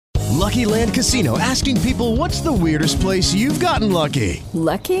Lucky Land Casino, asking people, what's the weirdest place you've gotten lucky?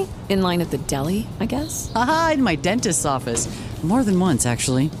 Lucky? In line at the deli, I guess? Aha, in my dentist's office. More than once,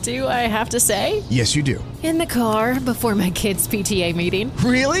 actually. Do I have to say? Yes, you do. In the car before my kids' PTA meeting.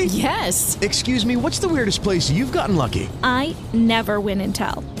 Really? Yes. Excuse me, what's the weirdest place you've gotten lucky? I never win and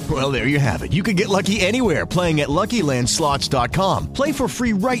tell. Well, there you have it. You can get lucky anywhere, playing at LuckyLandSlots.com. Play for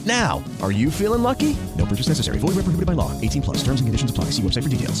free right now. Are you feeling lucky? No purchase necessary. Void where prohibited by law. 18 plus. Terms and conditions apply. See website for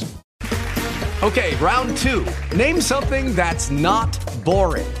details. Okay, round two. Name something that's not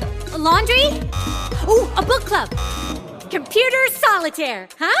boring. A laundry? Ooh, a book club. Computer solitaire,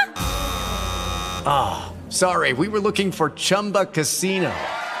 huh? Sorry, we were looking for Chumba Casino.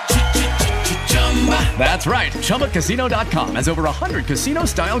 That's right. ChumbaCasino.com has over 100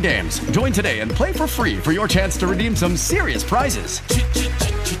 casino-style games. Join today and play for free for your chance to redeem some serious prizes.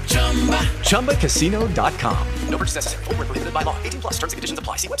 ChumbaCasino.com. No purchase necessary. Void where prohibited by law. 18 plus. Terms and conditions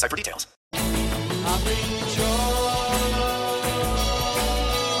apply. See website for details.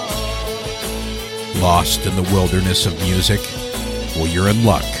 Lost in the wilderness of music? Well, you're in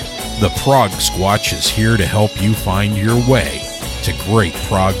luck. The Prog-Watch is here to help you find your way to great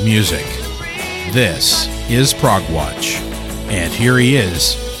prog music. This is Prog-Watch, and here he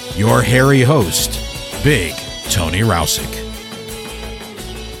is, your hairy host, Big Tony Rousick.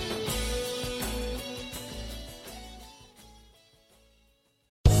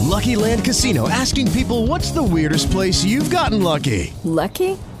 Lucky Land Casino, asking people, what's the weirdest place you've gotten lucky?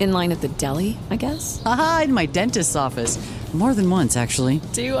 Lucky? In line at the deli, I guess? Aha, in my dentist's office. More than once, actually.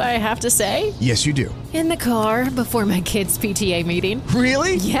 Do I have to say? Yes, you do. In the car before my kids' PTA meeting.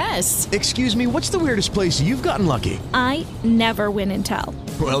 Really? Yes. Excuse me, what's the weirdest place you've gotten lucky? I never win and tell.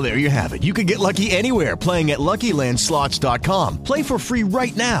 Well, there you have it. You can get lucky anywhere, playing at LuckyLandSlots.com. Play for free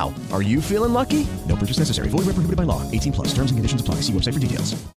right now. Are you feeling lucky? No purchase necessary. Void where prohibited by law. 18 plus. Terms and conditions apply. See website for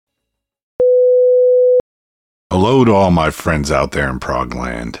details. Hello to all my friends out there in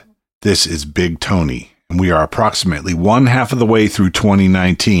Progland. This is Big Tony, and we are approximately one half of the way through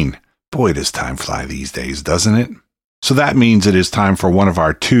 2019. Boy, does time fly these days, doesn't it? So that means it is time for one of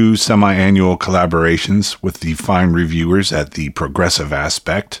our two semi-annual collaborations with the fine reviewers at the Progressive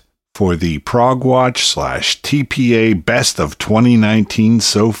Aspect for the Prog-Watch-TPA Best of 2019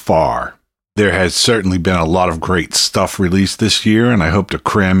 so far. There has certainly been a lot of great stuff released this year, and I hope to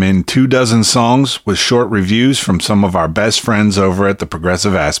cram in 24 songs with short reviews from some of our best friends over at the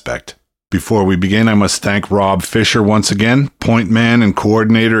Progressive Aspect. Before we begin, I must thank Rob Fisher once again, point man and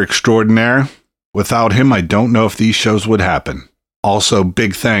coordinator extraordinaire. Without him, I don't know if these shows would happen. Also,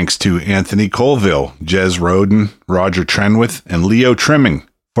 big thanks to Anthony Colville, Jez Roden, Roger Trenwith, and Leo Trimming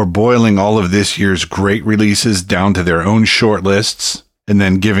for boiling all of this year's great releases down to their own short lists and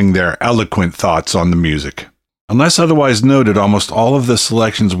then giving their eloquent thoughts on the music. Unless otherwise noted, almost all of the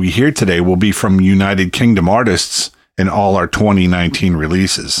selections we hear today will be from United Kingdom artists in all our 2019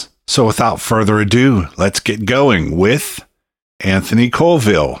 releases. So without further ado, let's get going with Anthony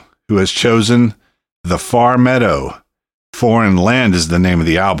Colville, who has chosen The Far Meadow. Foreign Land is the name of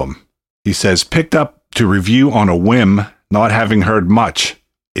the album. He says, picked up to review on a whim, not having heard much.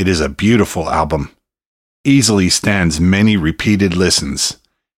 It is a beautiful album. Easily stands many repeated listens.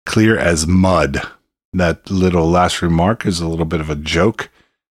 Clear as mud. That little last remark is a little bit of a joke.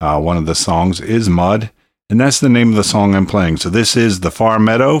 One of the songs is Mud, and that's the name of the song I'm playing. So this is The Far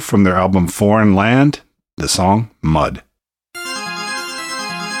Meadow from their album Foreign Land, the song Mud.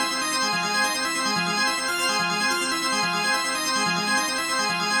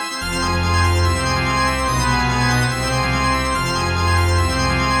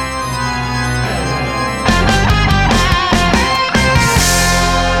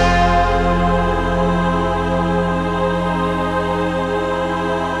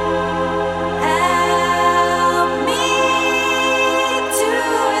 Help me to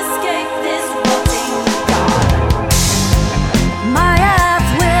escape this rotting garden.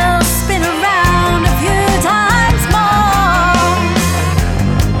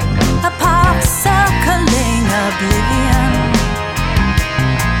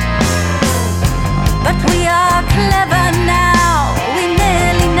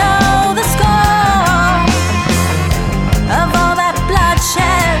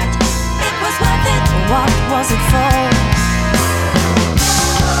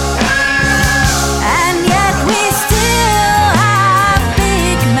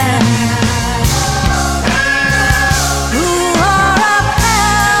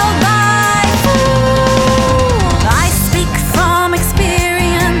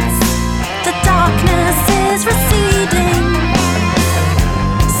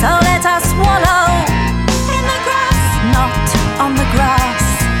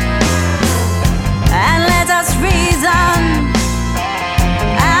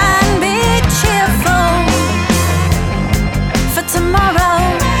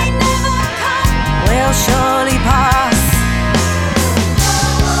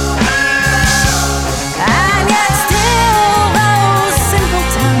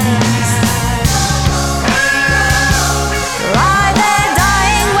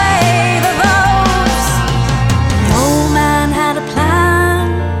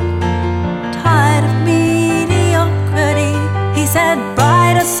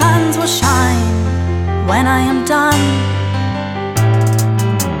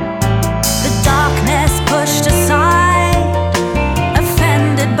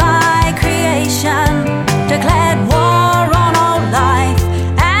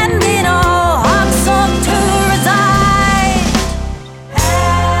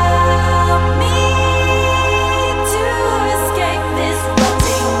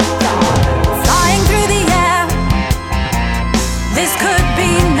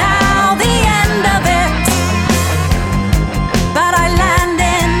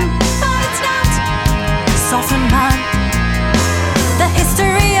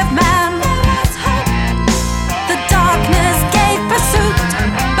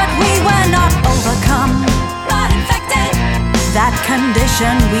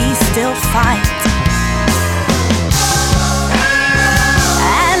 ocean we still fight.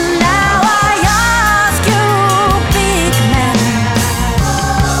 And now I ask you, big men,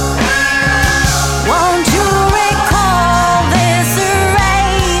 won't you recall this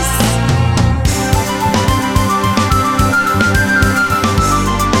race?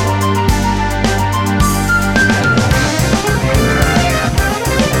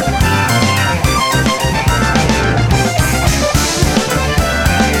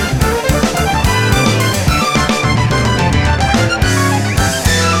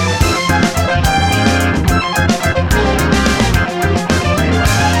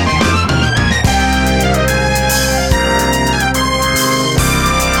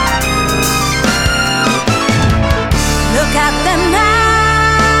 Look at them now,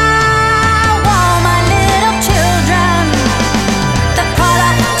 all my little children. The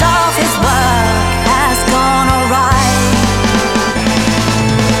product of his work has gone awry.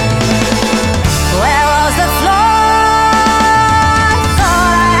 Where was the floor?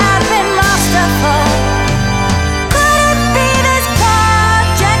 Thought I had been masterful. Could it be this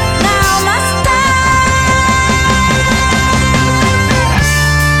project now must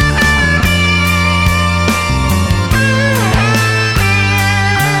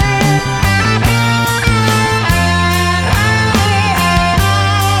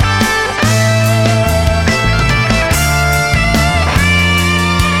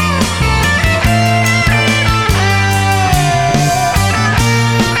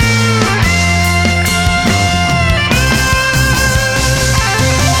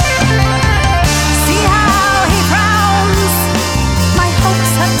see how he frowns? My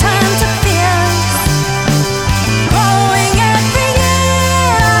hopes have turned to fears. Growing every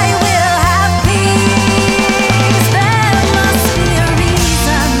year, I will have peace. There must be a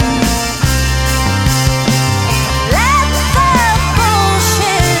reason. Let the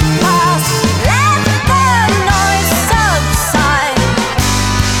bullshit pass. Let the noise subside.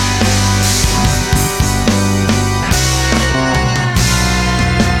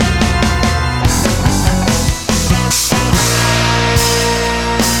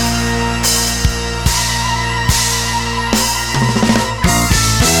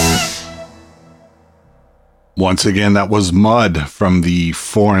 Once again, that was Mud from the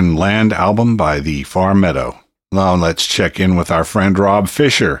Foreign Land album by the Far Meadow. Now let's check in with our friend Rob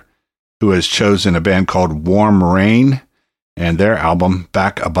Fisher, who has chosen a band called Warm Rain and their album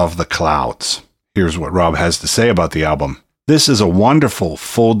Back Above the Clouds. Here's what Rob has to say about the album. This is a wonderful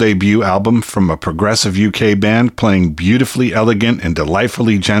full debut album from a progressive UK band playing beautifully elegant and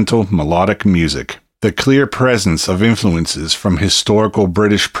delightfully gentle melodic music. The clear presence of influences from historical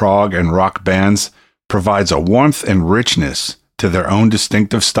British prog and rock bands provides a warmth and richness to their own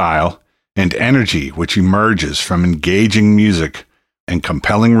distinctive style and energy which emerges from engaging music and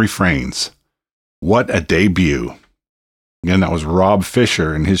compelling refrains. What a debut. Again, that was Rob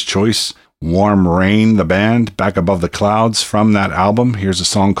Fisher and his choice, Warm Rain, the band, Back Above the Clouds from that album. Here's a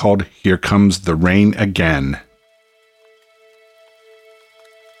song called Here Comes the Rain Again.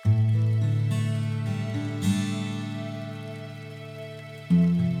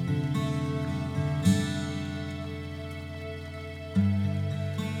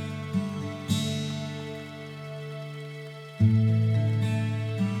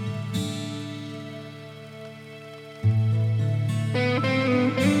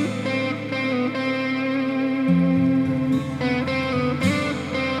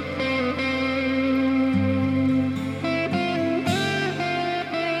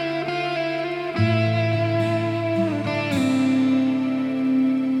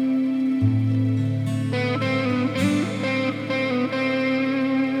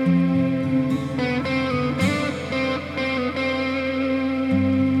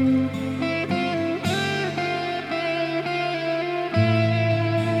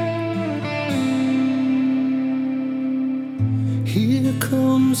 Here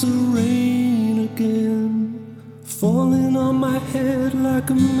comes the rain again, falling on my head like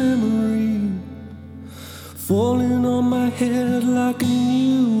a memory, falling on my head like a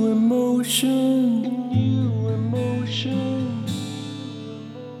new emotion.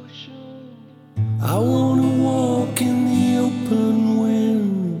 I wanna walk in the open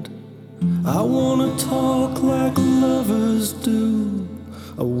wind, I wanna talk like lovers do,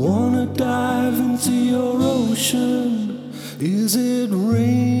 I wanna dive into your ocean. Is it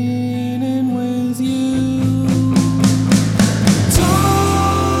raining with you?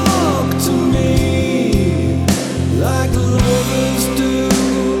 Talk to me like lovers do.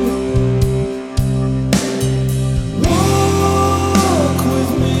 Walk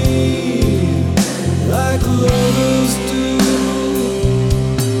with me like lovers do.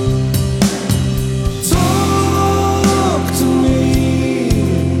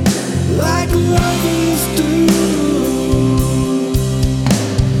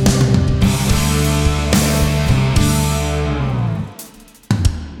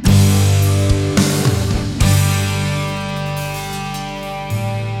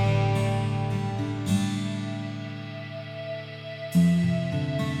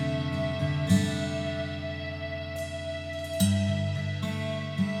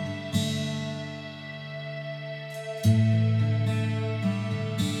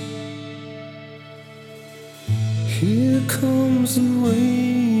 Here comes the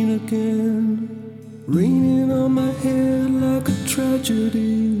rain again, raining on my head like a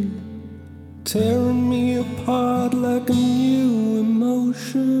tragedy, tearing me apart like a new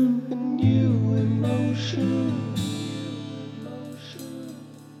emotion, a new emotion.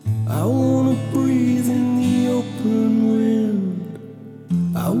 I wanna breathe in the open wind,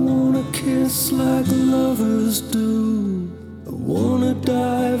 I wanna kiss like lovers do, I wanna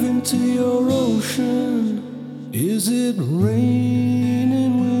dive into your ocean. Is it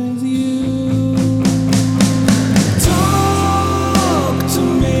raining with you? Talk to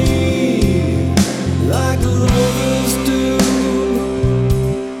me like lovers do.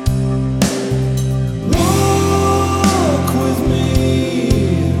 Walk with me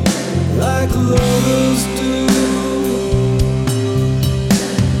like lovers do.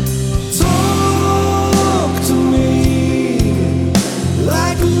 Talk to me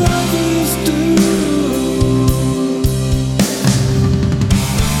like lovers do.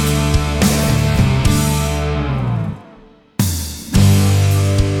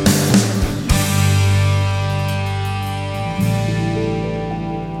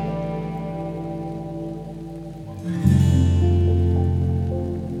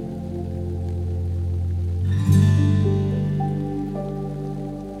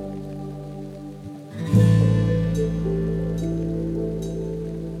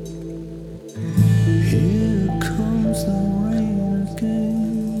 Here comes the rain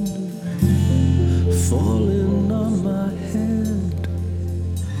again, falling on my head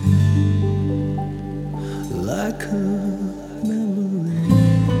like a memory.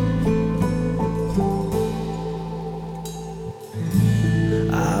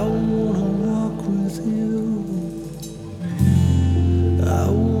 I wanna walk with you, I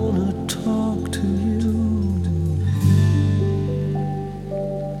wanna talk to you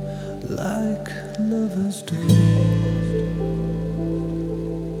like lovers do.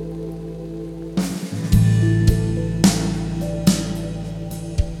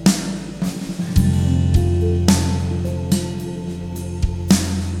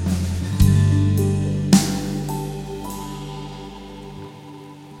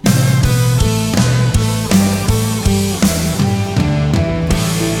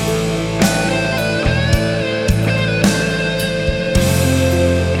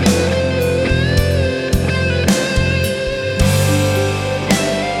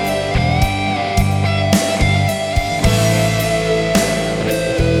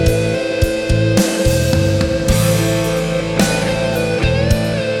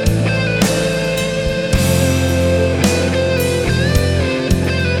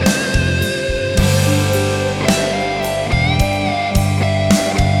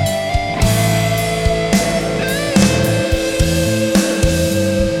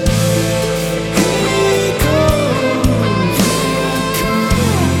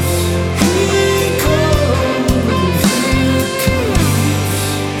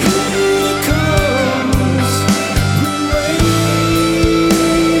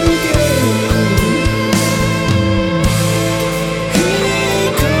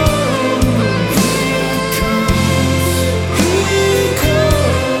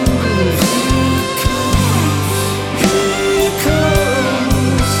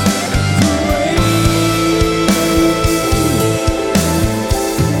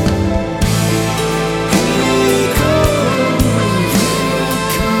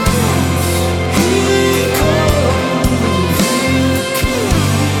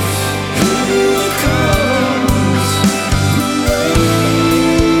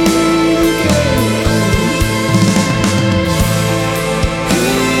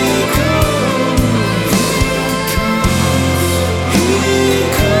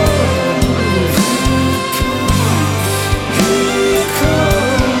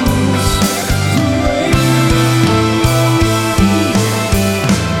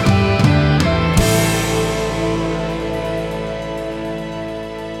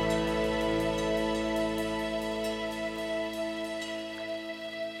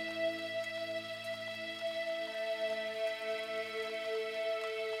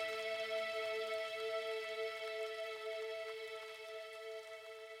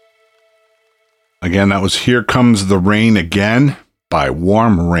 Again, that was Here Comes the Rain Again by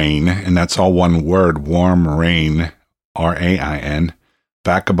Warm Rain, and that's all one word, Warm Rain, R-A-I-N.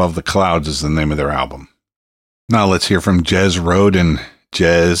 Back Above the Clouds is the name of their album. Now let's hear from Jez Roden.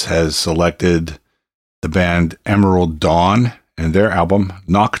 Jez has selected the band Emerald Dawn and their album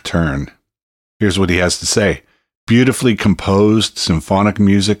Nocturne. Here's what he has to say. Beautifully composed symphonic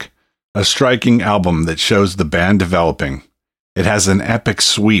music, a striking album that shows the band developing. It has an epic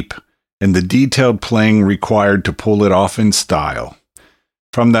sweep and the detailed playing required to pull it off in style.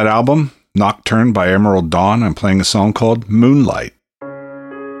 From that album, Nocturne by Emerald Dawn, I'm playing a song called Moonlight.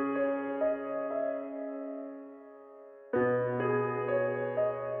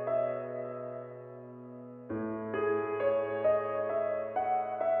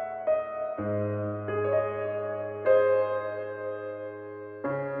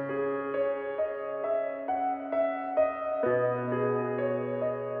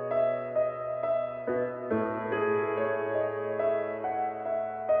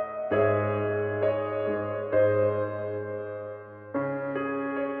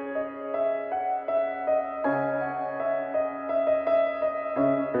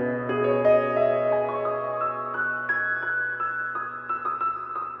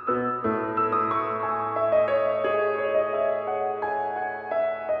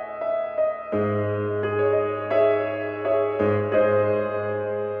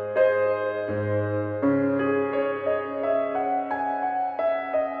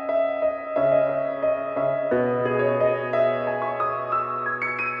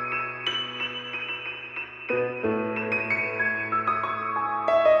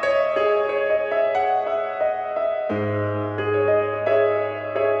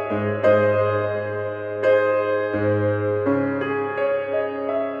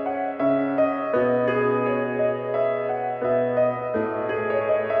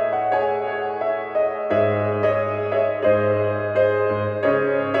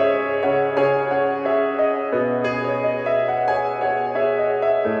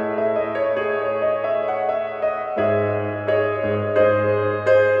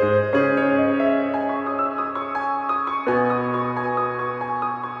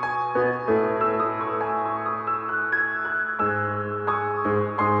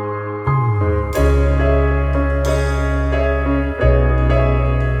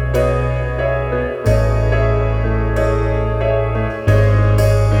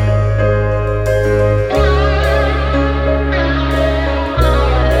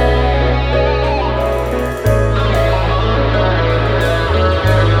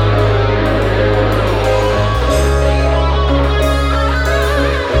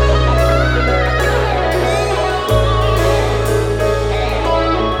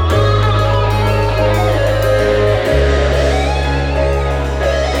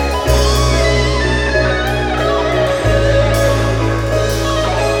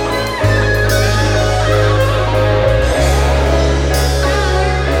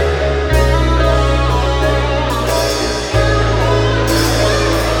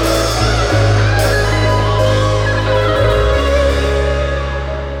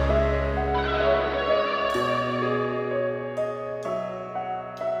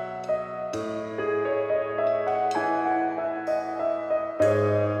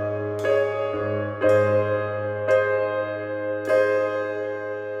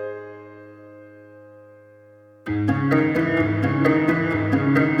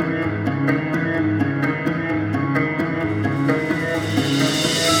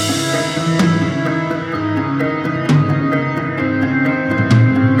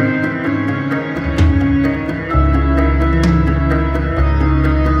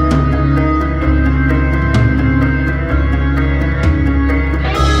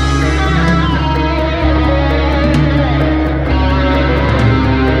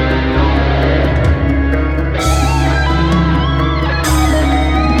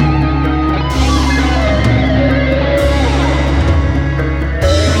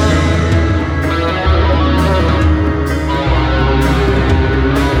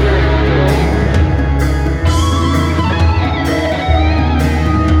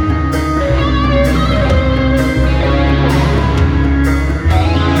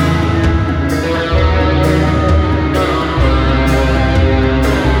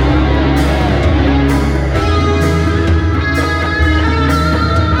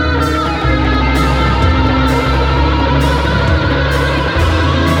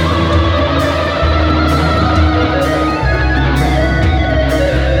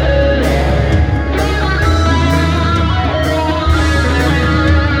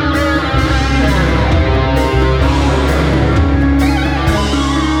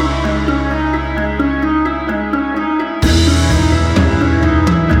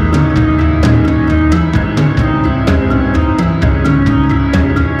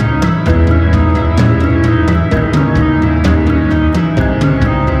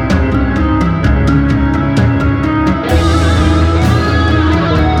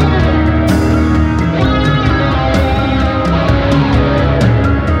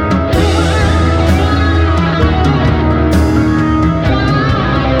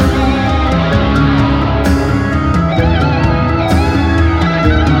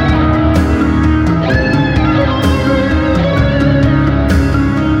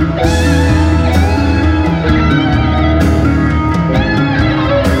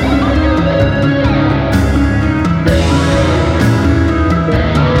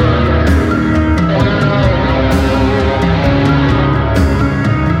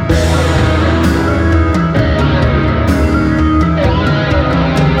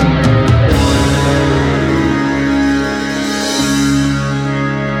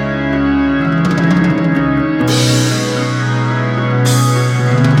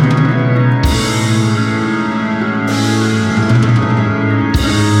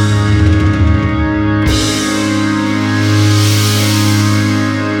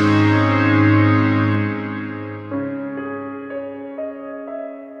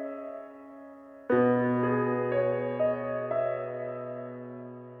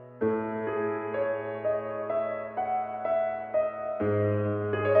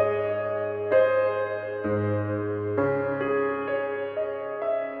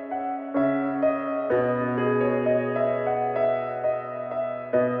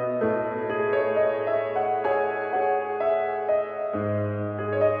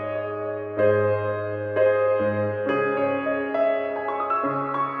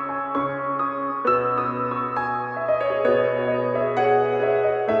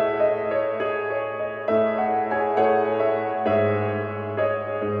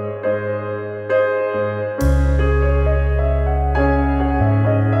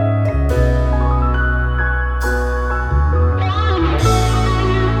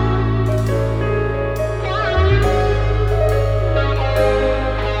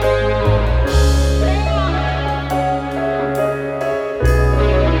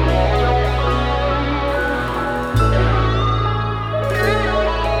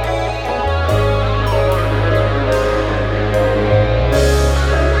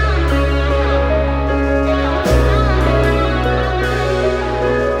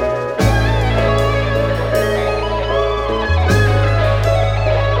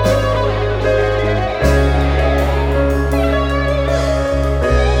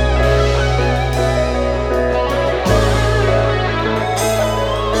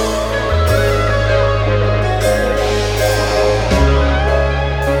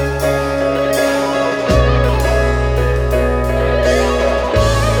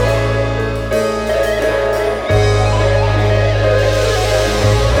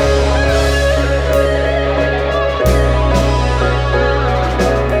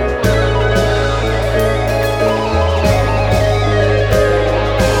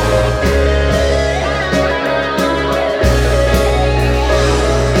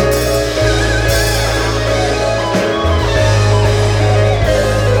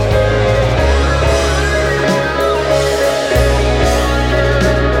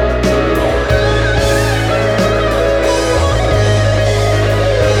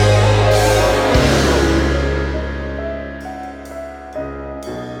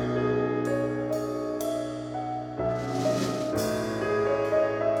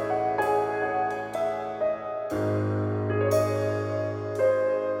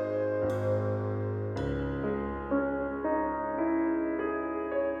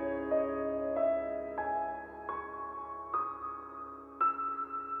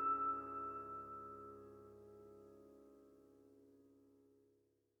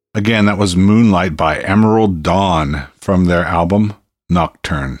 Again, that was Moonlight by Emerald Dawn from their album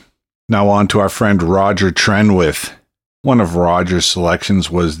Nocturne. Now on to our friend Roger Trenwith. One of Roger's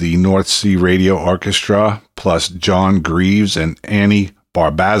selections was the North Sea Radio Orchestra plus John Greaves and Annie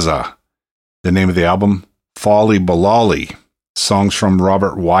Barbaza. The name of the album, Folly Balali. Songs from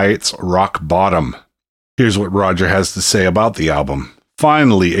Robert Wyatt's Rock Bottom. Here's what Roger has to say about the album.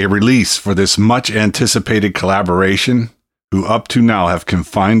 Finally, a release for this much-anticipated collaboration, who up to now have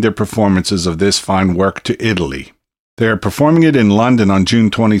confined their performances of this fine work to Italy. They are performing it in London on June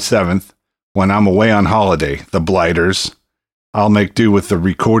 27th, when I'm away on holiday, the Blighters. I'll make do with the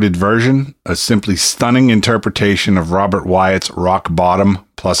recorded version, a simply stunning interpretation of Robert Wyatt's Rock Bottom,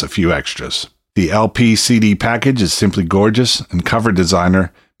 plus a few extras. The LP-CD package is simply gorgeous, and cover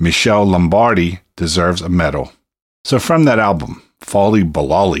designer Michelle Lombardi deserves a medal. So from that album, Folly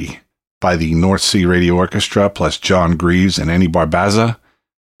Balali, by the North Sea Radio Orchestra plus John Greaves and Annie Barbaza,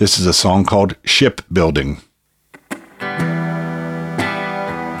 this is a song called Shipbuilding.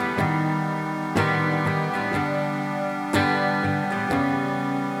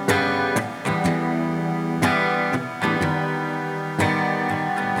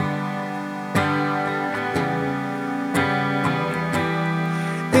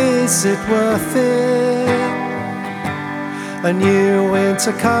 Is it worth it? A new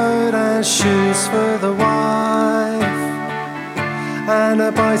winter coat and shoes for the wife, and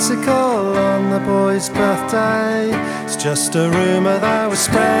a bicycle on the boy's birthday. It's just a rumour that was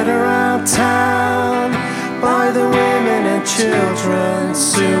spread around town by the women and children.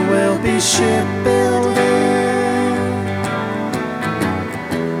 Soon we'll be shipbuilding.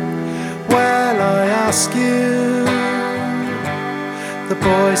 Well, I ask you, the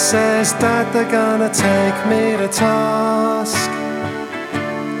boy says that they're gonna take me to task,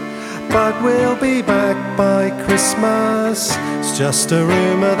 but we'll be back by Christmas. It's just a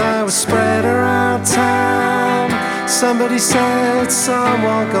rumour that was spread around town. Somebody said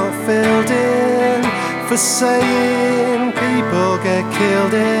someone got filled in for saying people get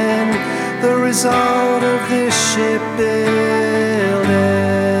killed in the result of this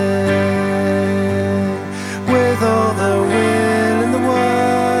shipbuilding. With all the will in the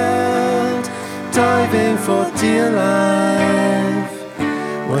world, diving for dear life,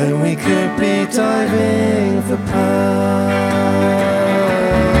 when we could be diving for pearl.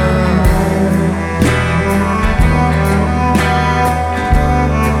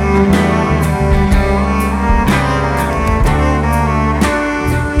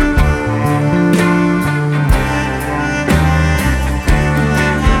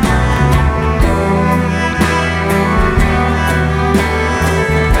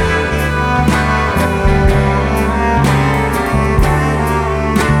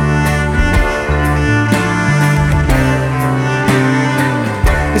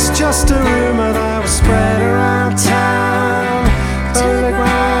 Just a rumour that was spread around town,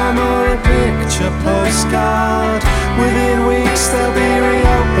 telegram or a picture postcard. Within weeks they'll be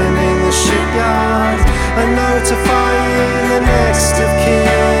reopening the shipyard and notifying the next of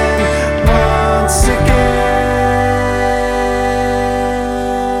kin once again.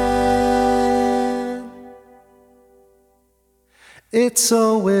 It's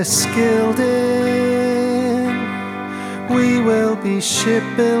all we're skilled in, we will be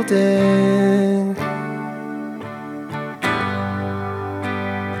shipbuilding.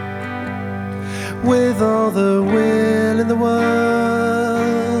 With all the will in the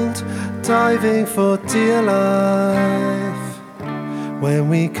world, diving for dear life, when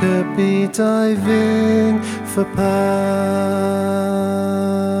we could be diving for pearl.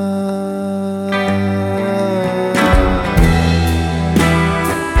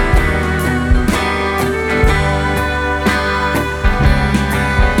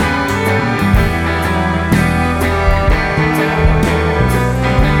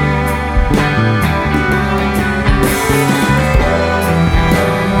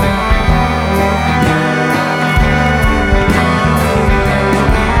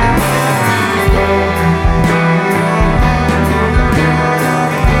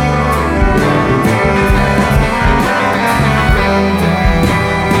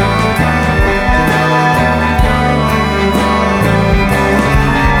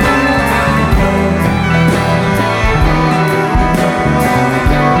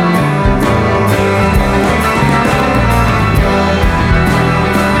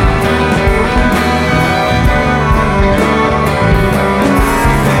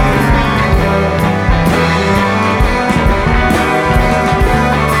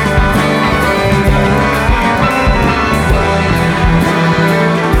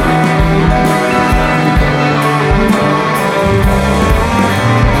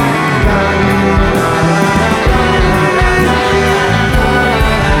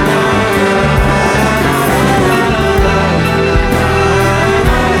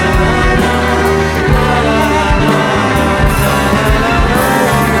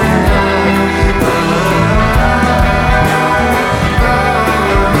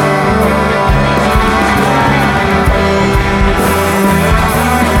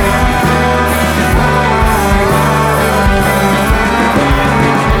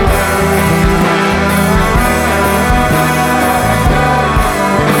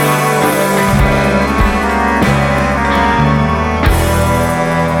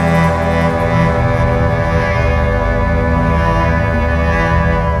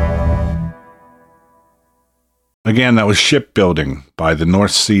 Again, that was Shipbuilding by the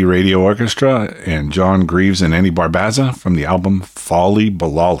North Sea Radio Orchestra and John Greaves and Andy Barbaza from the album Folly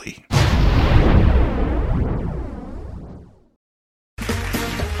Balali.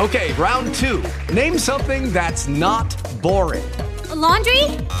 Okay, round two. Name something that's not boring. A laundry?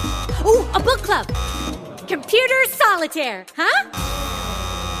 Ooh, a book club. Computer solitaire, huh?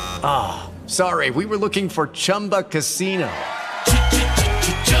 Ah, sorry, we were looking for Chumba Casino.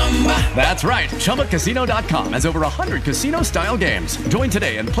 That's right, ChumbaCasino.com has over 100 casino-style games. Join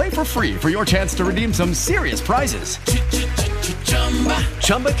today and play for free for your chance to redeem some serious prizes.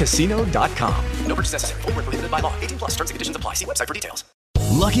 ChumbaCasino.com. No purchase necessary. Void where prohibited by law. 18 plus. Terms and conditions apply. See website for details.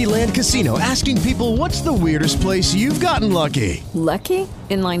 Lucky Land Casino, asking people, what's the weirdest place you've gotten lucky? Lucky?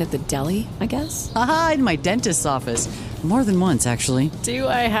 In line at the deli, I guess? Aha, in my dentist's office. More than once, actually. Do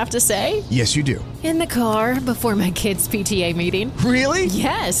I have to say? Yes, you do. In the car before my kids' PTA meeting. Really?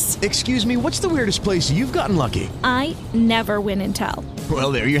 Yes. Excuse me, what's the weirdest place you've gotten lucky? I never win and tell.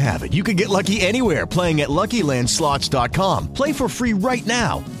 Well, there you have it. You can get lucky anywhere, playing at LuckyLandSlots.com. Play for free right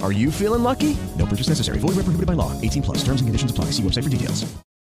now. Are you feeling lucky? No purchase necessary. Void where prohibited by law. 18 plus. Terms and conditions apply. See website for details.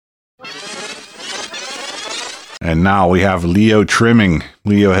 And now we have Leo Trimming.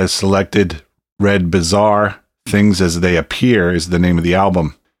 Leo has selected Red Bazaar. Things as They Appear is the name of the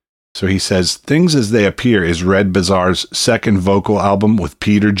album. So he says, Things as They Appear is Red Bazaar's second vocal album with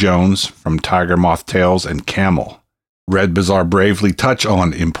Peter Jones from Tiger Moth Tales and Camel. Red Bazaar bravely touch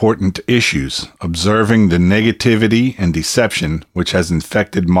on important issues, observing the negativity and deception which has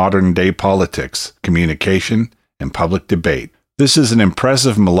infected modern-day politics, communication, and public debate. This is an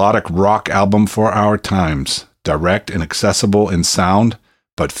impressive melodic rock album for our times, direct and accessible in sound,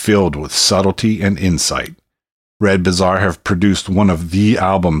 but filled with subtlety and insight. Red Bazaar have produced one of the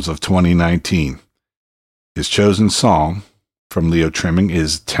albums of 2019. His chosen song from Leo Trimming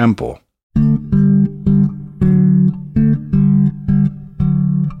is Temple.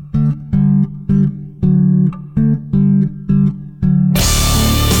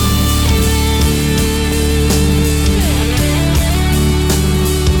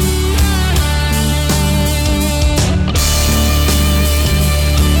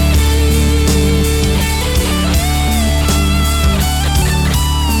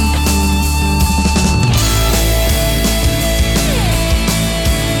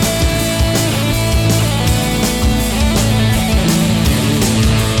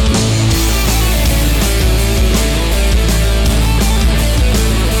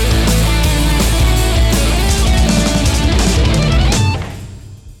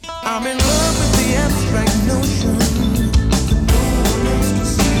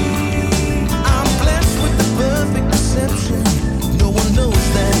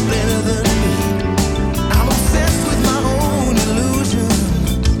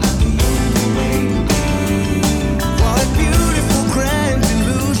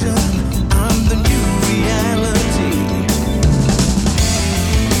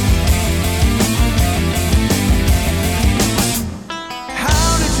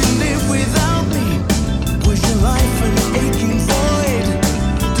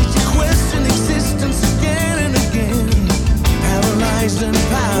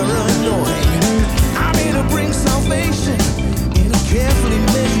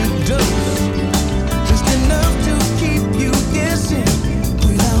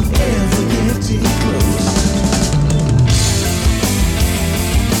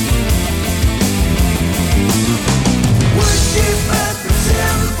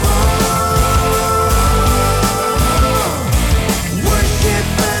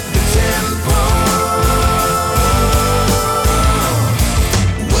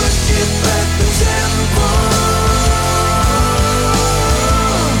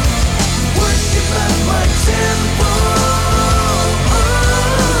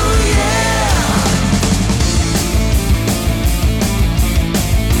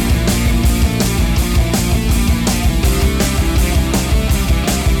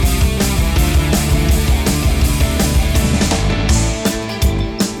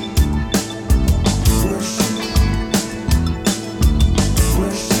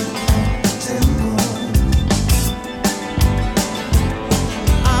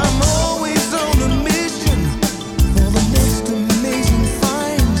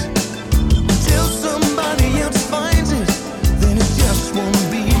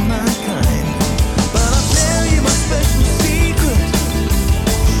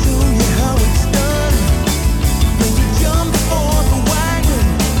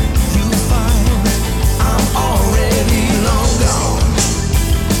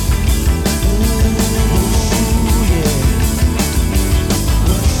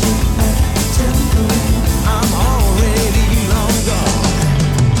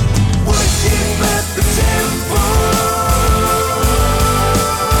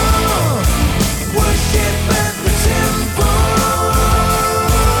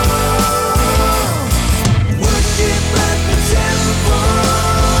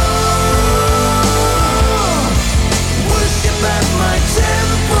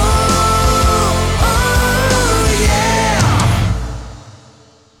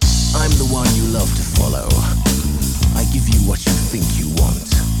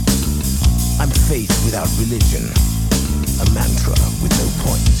 faith without religion, a mantra with no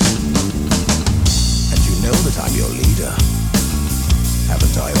point. And you know that I'm your leader,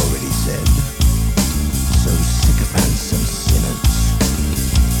 haven't I already said? So sycophants and sinners,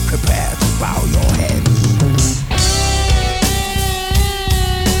 prepare to bow your heads.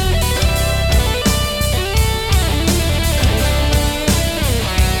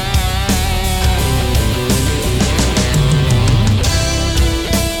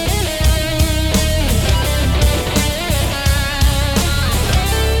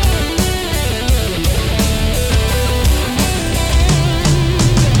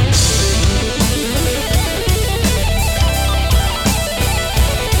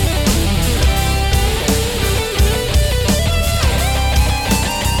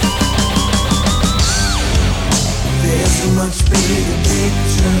 Much bigger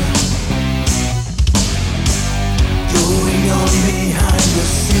picture going on behind the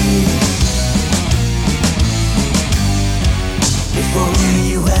scenes. If only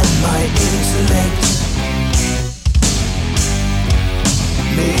you had my intellect,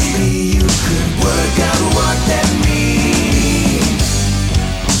 maybe you could work out what that means.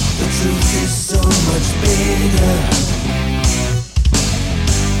 The truth is so much bigger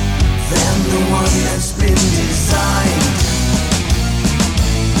than the one that's been designed.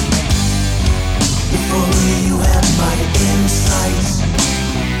 If only you had my insight,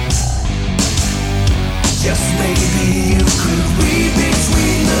 just maybe you could read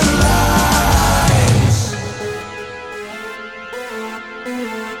between the lines.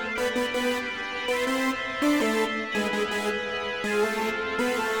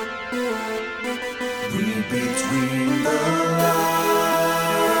 Read between the lines.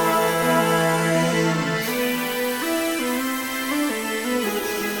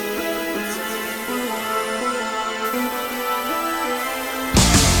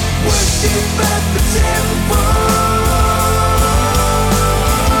 Worship at the temple.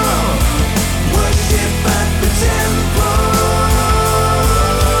 Worship at the temple.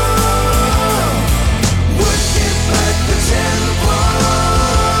 Worship at the temple.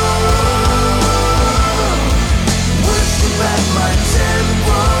 Worship at my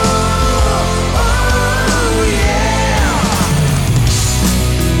temple. Oh yeah.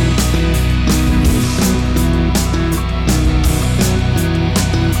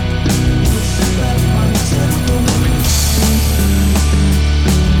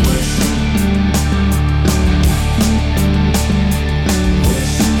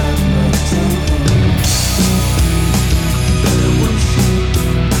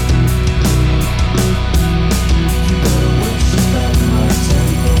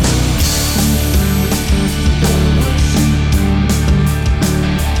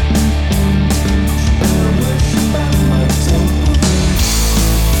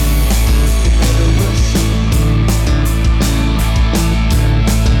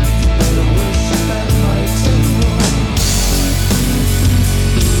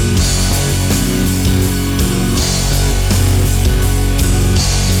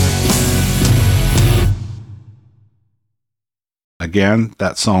 Again,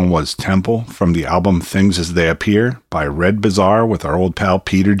 that song was Temple from the album Things as They Appear by Red Bazaar with our old pal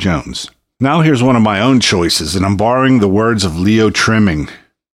Peter Jones. Now here's one of my own choices, and I'm borrowing the words of Leo Trimming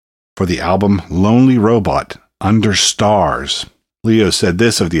for the album Lonely Robot, Under Stars. Leo said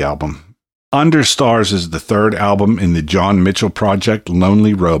this of the album: Under Stars is the third album in the John Mitchell project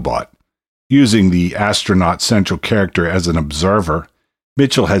Lonely Robot. Using the astronaut central character as an observer,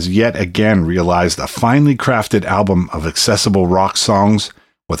 Mitchell has yet again realized a finely crafted album of accessible rock songs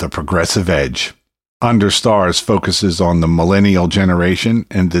with a progressive edge. Under Stars focuses on the millennial generation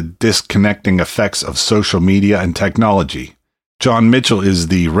and the disconnecting effects of social media and technology. John Mitchell is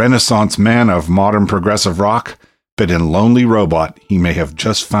the renaissance man of modern progressive rock, but in Lonely Robot, he may have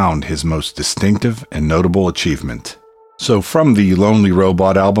just found his most distinctive and notable achievement. So from the Lonely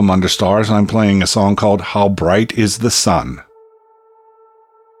Robot album Under Stars, I'm playing a song called How Bright is the Sun.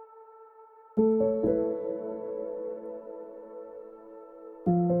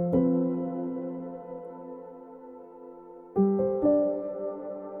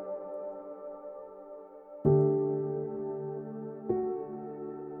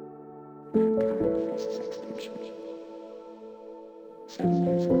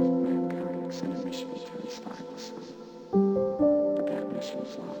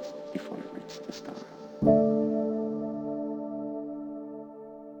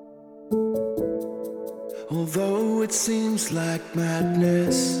 Although it seems like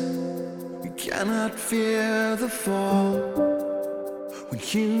madness, we cannot fear the fall. When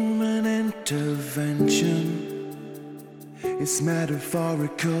human intervention is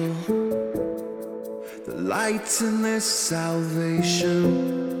metaphorical, The light in this salvation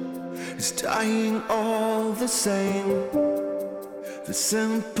is dying all the same. The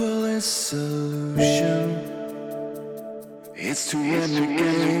simplest solution is to end the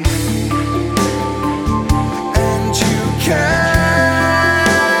game. And you can't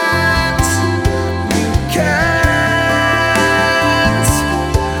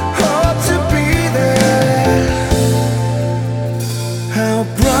hope to be there. How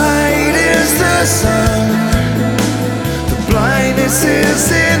bright is the sun? The blindness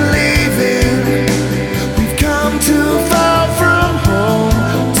is in leaving. We've come too far from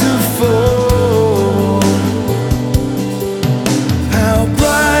home to fall. How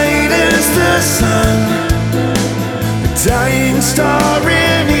bright is the sun? A dying star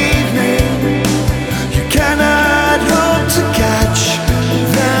in evening. You cannot hope to catch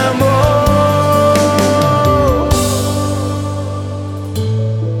them all.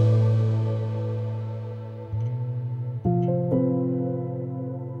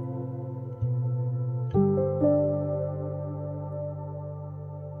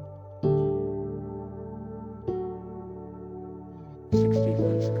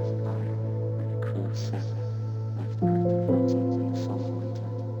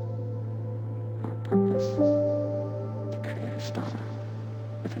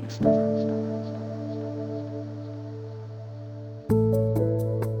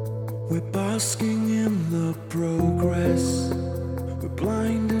 We're basking in the progress. We're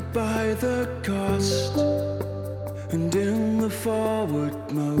blinded by the cost. And in the forward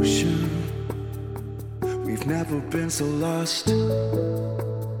motion, we've never been so lost.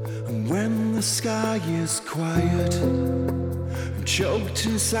 And when the sky is quiet and choked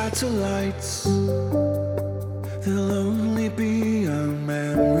in satellites, there'll only be a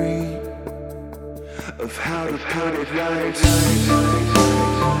memory of how to put it right.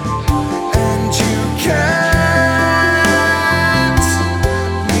 And you can't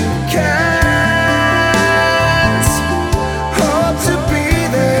hope to be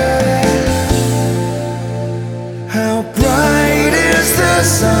there. How bright is the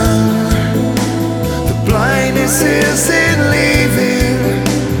sun? The blindness is in leaving.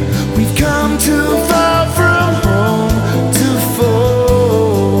 We've come too far from home to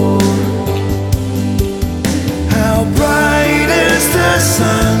fall. How bright is the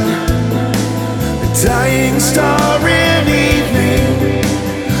sun? A dying star in evening.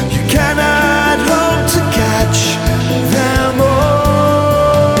 You cannot hope to catch them all.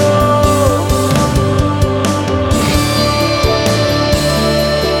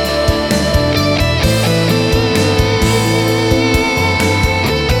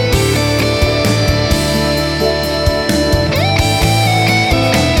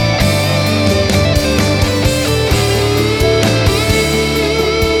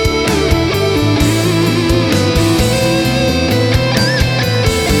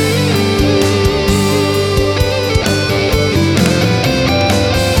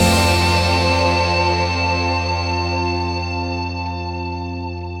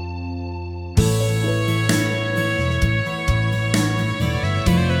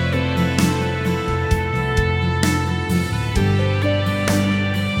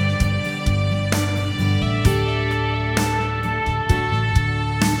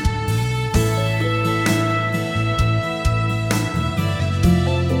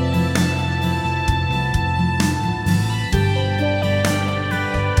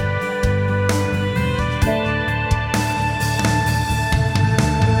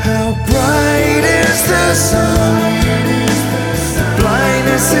 How bright is the sun? The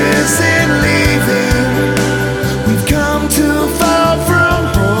blindness is in leaving. We've come too far from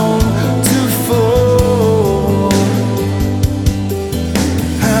home to fall.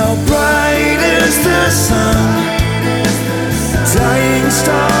 How bright is the sun? Dying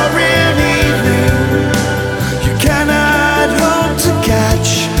star in evening. You cannot hope to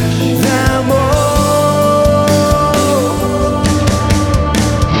catch them all.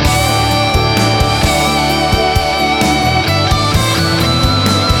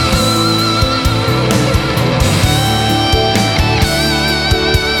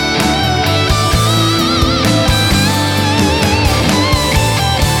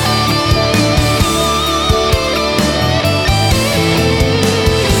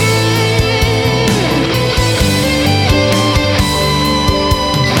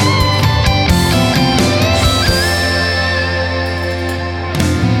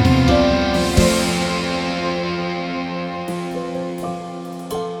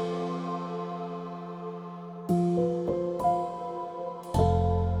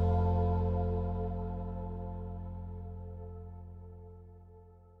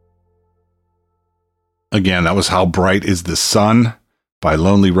 Again, that was How Bright Is the Sun by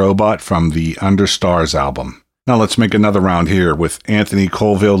Lonely Robot from the Under Stars album. Now let's make another round here with Anthony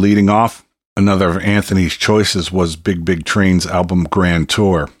Colville leading off. Another of Anthony's choices was Big Big Train's album Grand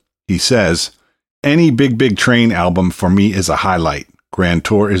Tour. He says, any Big Big Train album for me is a highlight. Grand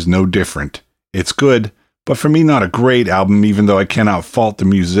Tour is no different. It's good, but for me not a great album, even though I cannot fault the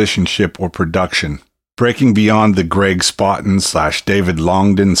musicianship or production. Breaking beyond the Greg Spotton / David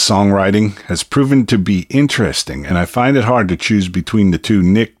Longdon songwriting has proven to be interesting, and I find it hard to choose between the two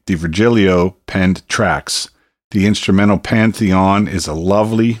Nick DiVirgilio penned tracks. The instrumental Pantheon is a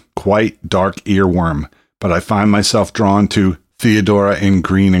lovely, quite dark earworm, but I find myself drawn to Theodora in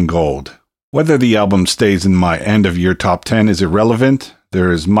Green and Gold. Whether the album stays in my end-of-year top 10 is irrelevant.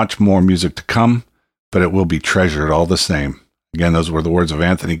 There is much more music to come, but it will be treasured all the same. Again, those were the words of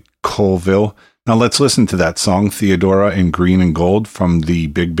Anthony Colville. Now let's listen to that song, Theodora in Green and Gold, from the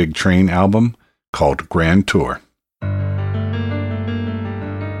Big Big Train album called Grand Tour.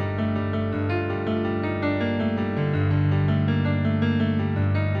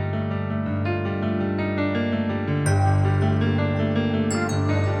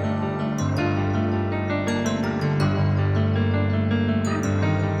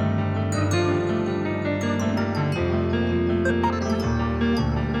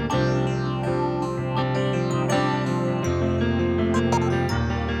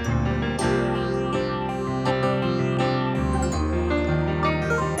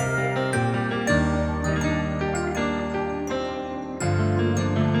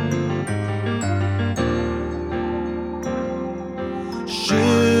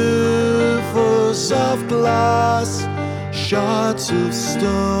 Shivers of glass, shards of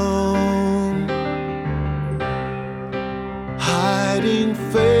stone, hiding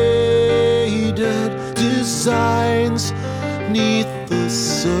faded designs neath the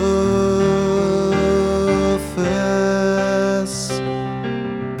surface.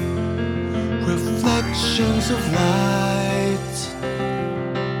 Reflections of light,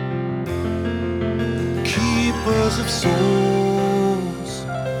 keepers of souls,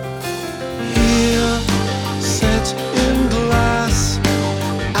 here set in glass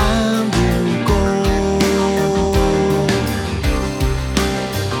and in gold.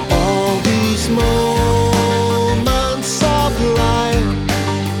 All these moments of life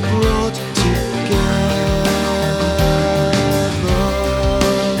brought together,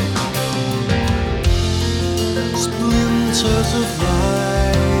 splinters of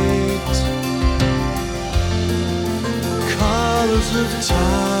light, colors of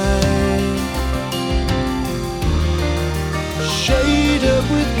time, shaded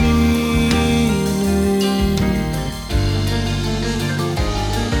with meaning.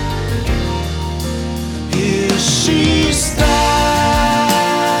 Here she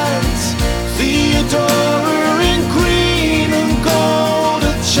stands, Theodora in green and gold,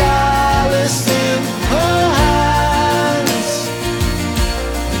 a chalice in her hands,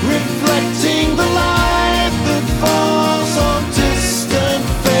 reflecting the light that falls on distant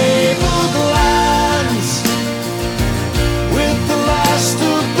fabled lands, with the last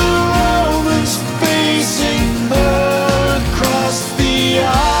of the Romans facing her across the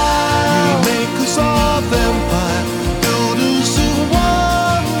aisle. Makers of empire, builders of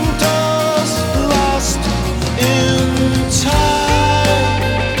wonders, lost in time.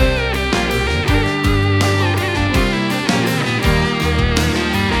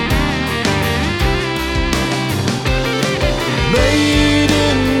 Made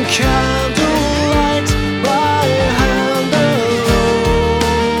in candlelight by hand alone.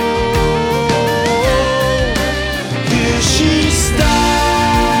 Here she stands,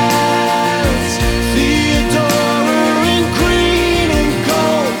 Theodora in green and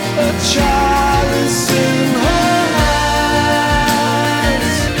gold, a chalice in her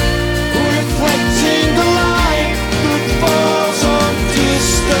hands, reflecting the light that falls on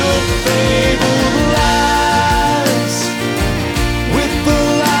distant fabled lands, with the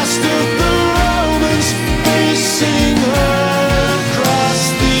last of the Romans facing her across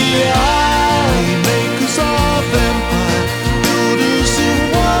the aisle. Makers of empire, builders of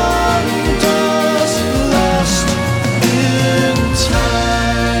wonders, lost in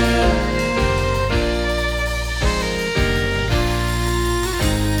time.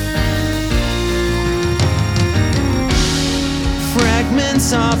 Fragments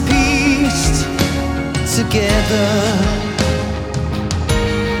are pieced together,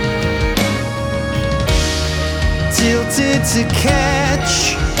 tilted to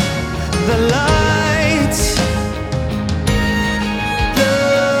catch the light, the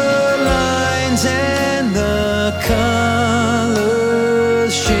lines and the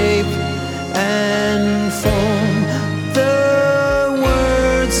colors shape and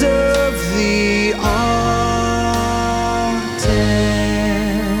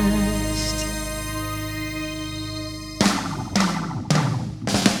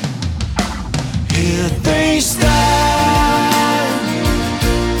Here they stand,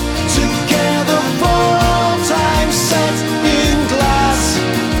 together for all time, set in glass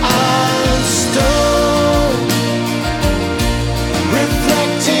and stone,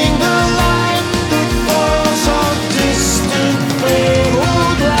 reflecting the light that falls on distant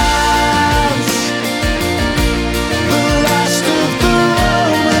fabled lands. The last of the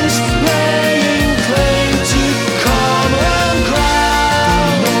Romans laying claim to common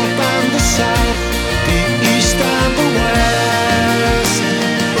ground. The north and the south, the east and the west,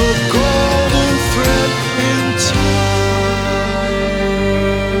 a golden thread in time.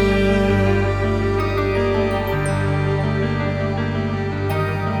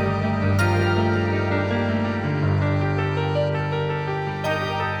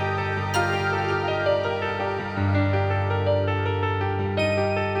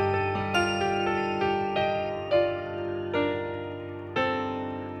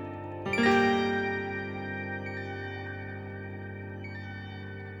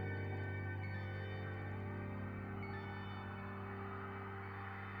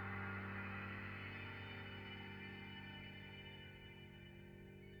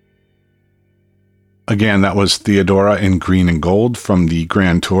 Again, that was Theodora in Green and Gold from the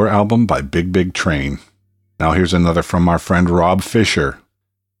Grand Tour album by Big Big Train. Now here's another from our friend Rob Fisher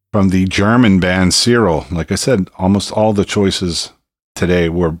from the German band Cyril. Like I said, almost all the choices today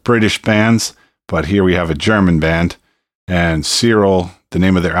were British bands, but here we have a German band. And Cyril, the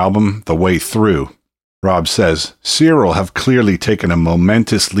name of their album, The Way Through. Rob says, Cyril have clearly taken a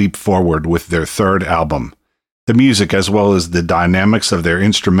momentous leap forward with their third album. The music, as well as the dynamics of their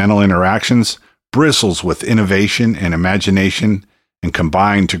instrumental interactions, bristles with innovation and imagination and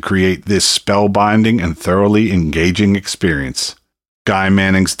combine to create this spellbinding and thoroughly engaging experience. Guy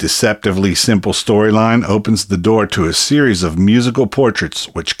Manning's deceptively simple storyline opens the door to a series of musical portraits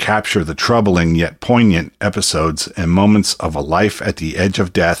which capture the troubling yet poignant episodes and moments of a life at the edge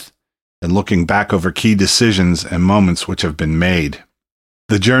of death and looking back over key decisions and moments which have been made.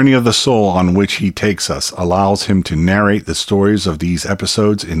 The journey of the soul on which he takes us allows him to narrate the stories of these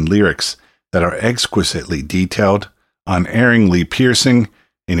episodes in lyrics that are exquisitely detailed, unerringly piercing,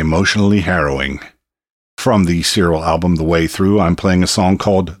 and emotionally harrowing. From the Cyril album The Way Through, I'm playing a song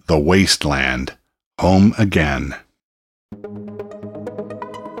called The Wasteland, Home Again.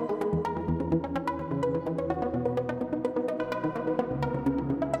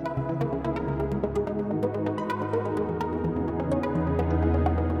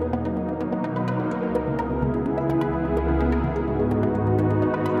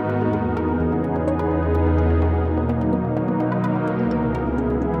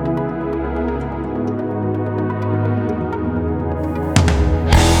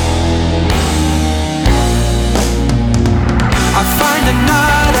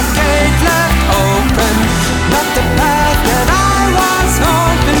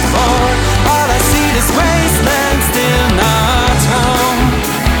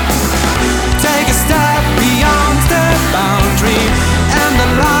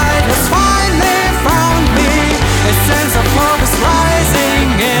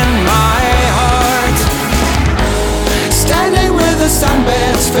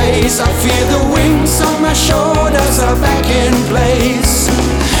 I feel the wings on my shoulders are back in place.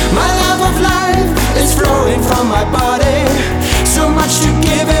 My love of life is flowing from my body. So much to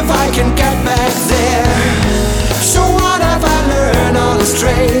give if I can get back there. So what have I learned on this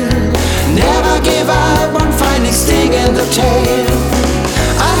trail? Never give up on finding sting in the tail.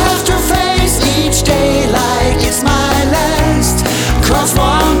 I have to face each day like it's my last. Cause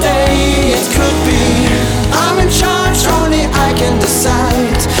one day it could be I'm in charge, only I can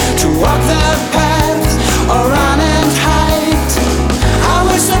decide to walk the path or run and hide. I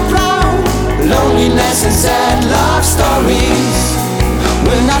was so proud, loneliness and sad love stories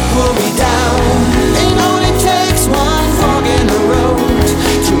will not pull me down. It only takes one fork in the road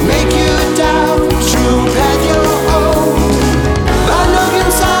to make you doubt true path your own. But look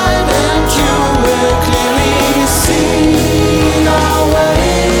inside and you will clearly see our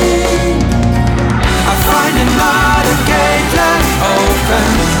way. I find another gate left open,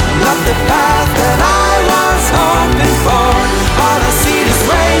 not the path that I was hoping for. All I see is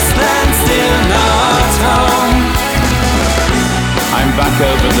wasteland, still not home. I'm back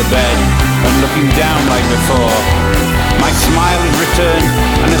over the bed and looking down like before. My smile has returned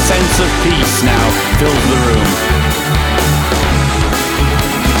and a sense of peace now fills the room.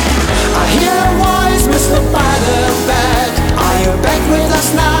 I hear a voice whisper by the bed. Are you back with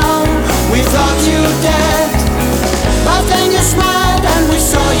us now? We thought you dead, but then you smiled and we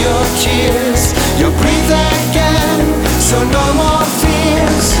saw your tears. You breathed again, so no more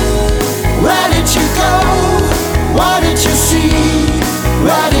fears. Where did you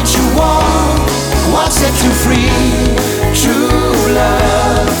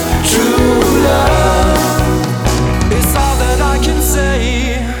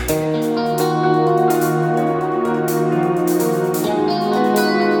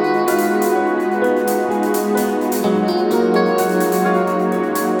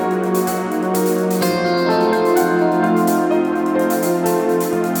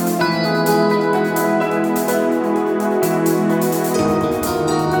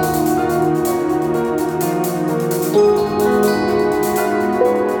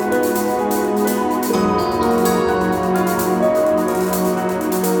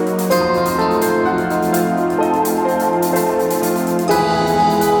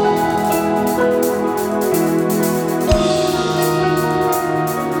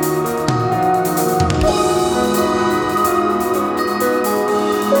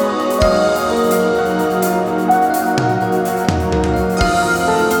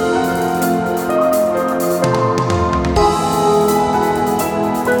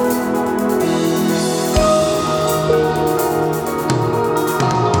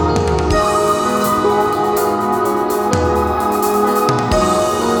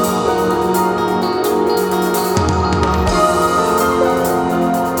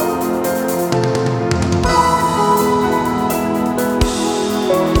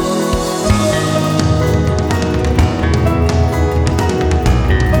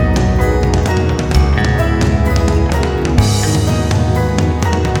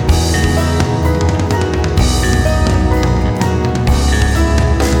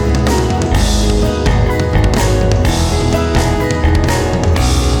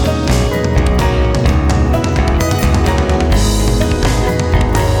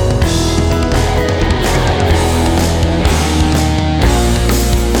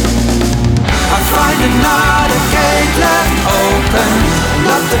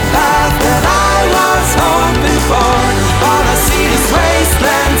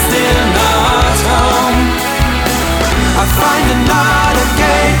and not a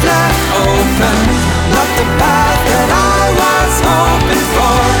gate left open. Not the path that I was hoping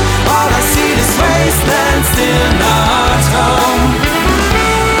for. All I see is wasteland, still not home.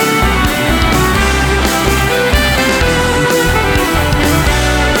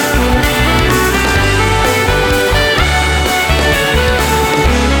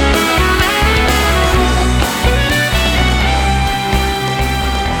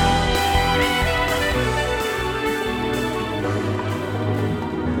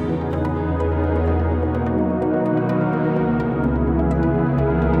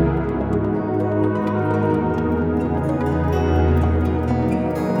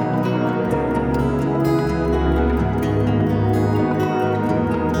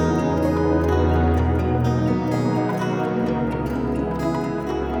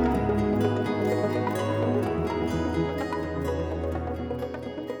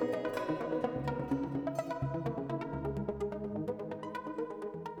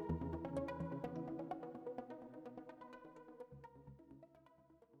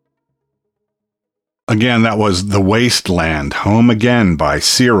 Again, that was The Wasteland, Home Again by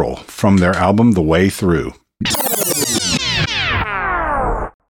Cyril from their album The Way Through.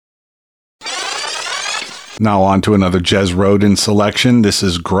 Now on to another Jez Rodin selection. This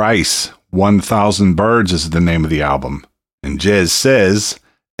is Grice. 1,000 Birds is the name of the album. And Jez says,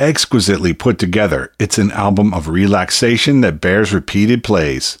 exquisitely put together. It's an album of relaxation that bears repeated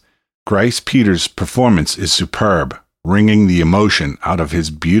plays. Grice Peters' performance is superb, wringing the emotion out of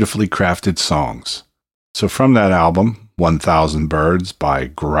his beautifully crafted songs. So from that album, 1,000 Birds by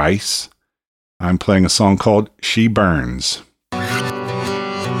Grice, I'm playing a song called She Burns.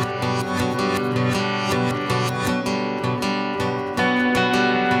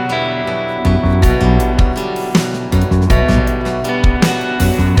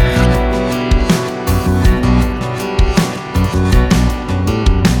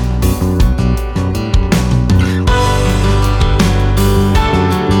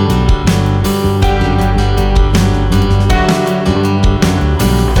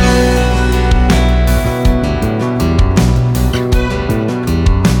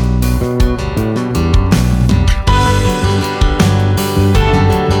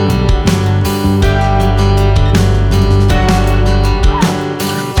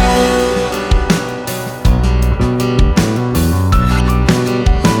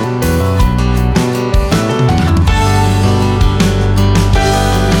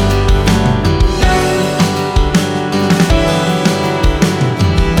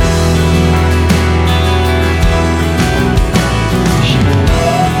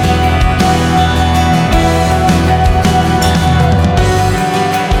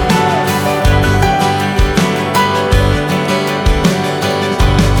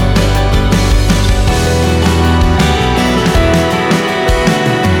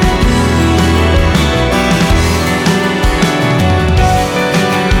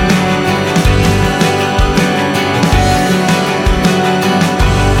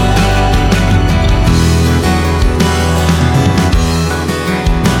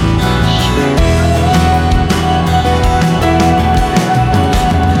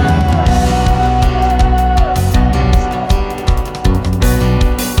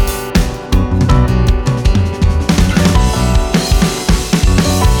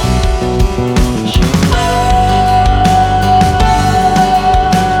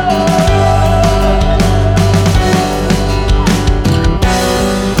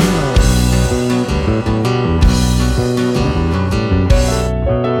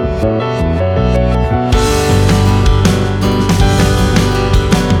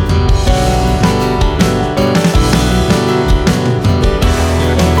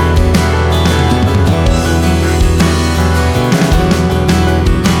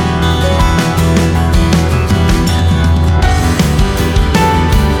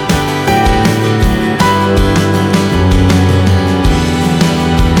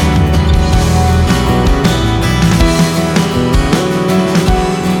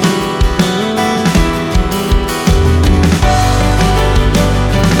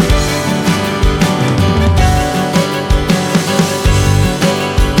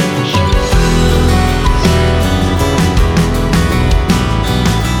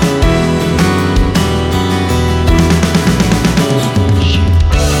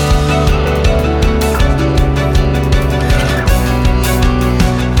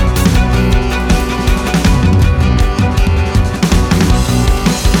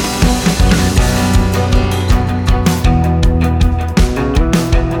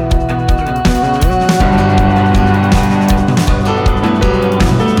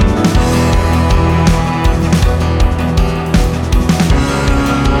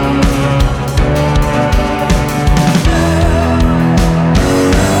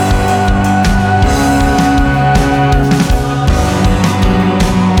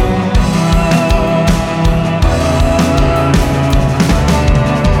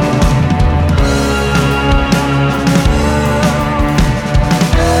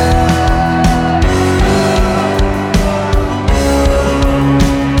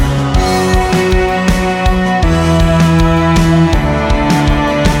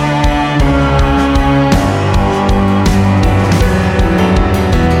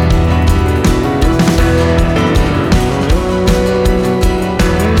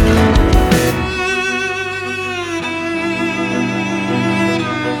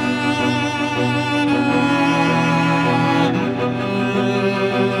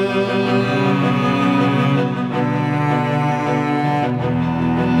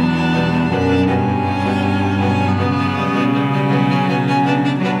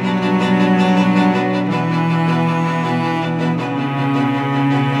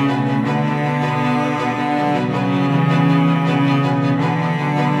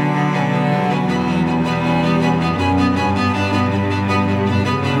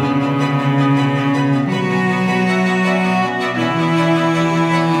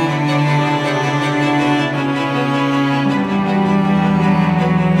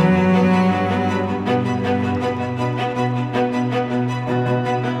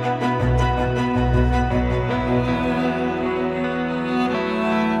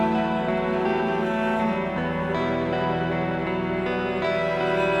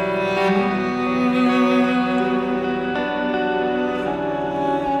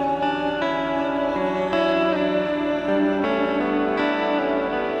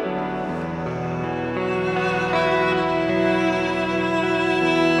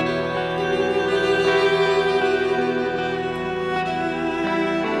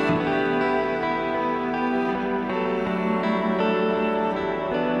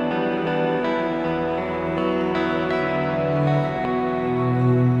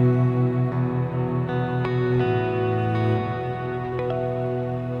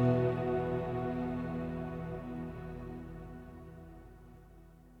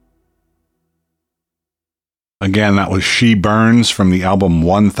 Again, that was She Burns from the album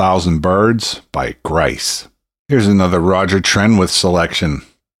 1000 Birds by Grice. Here's another Roger Trenwith selection.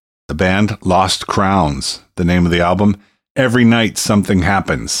 The band Lost Crowns. The name of the album, Every Night Something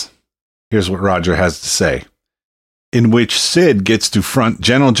Happens. Here's what Roger has to say. In which Sid gets to front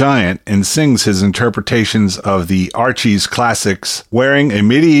Gentle Giant and sings his interpretations of the Archie's classics wearing a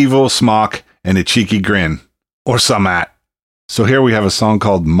medieval smock and a cheeky grin. Or sumat. So here we have a song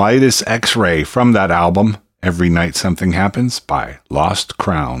called Midas X-Ray from that album, Every Night Something Happens by Lost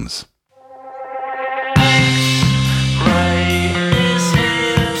Crowns.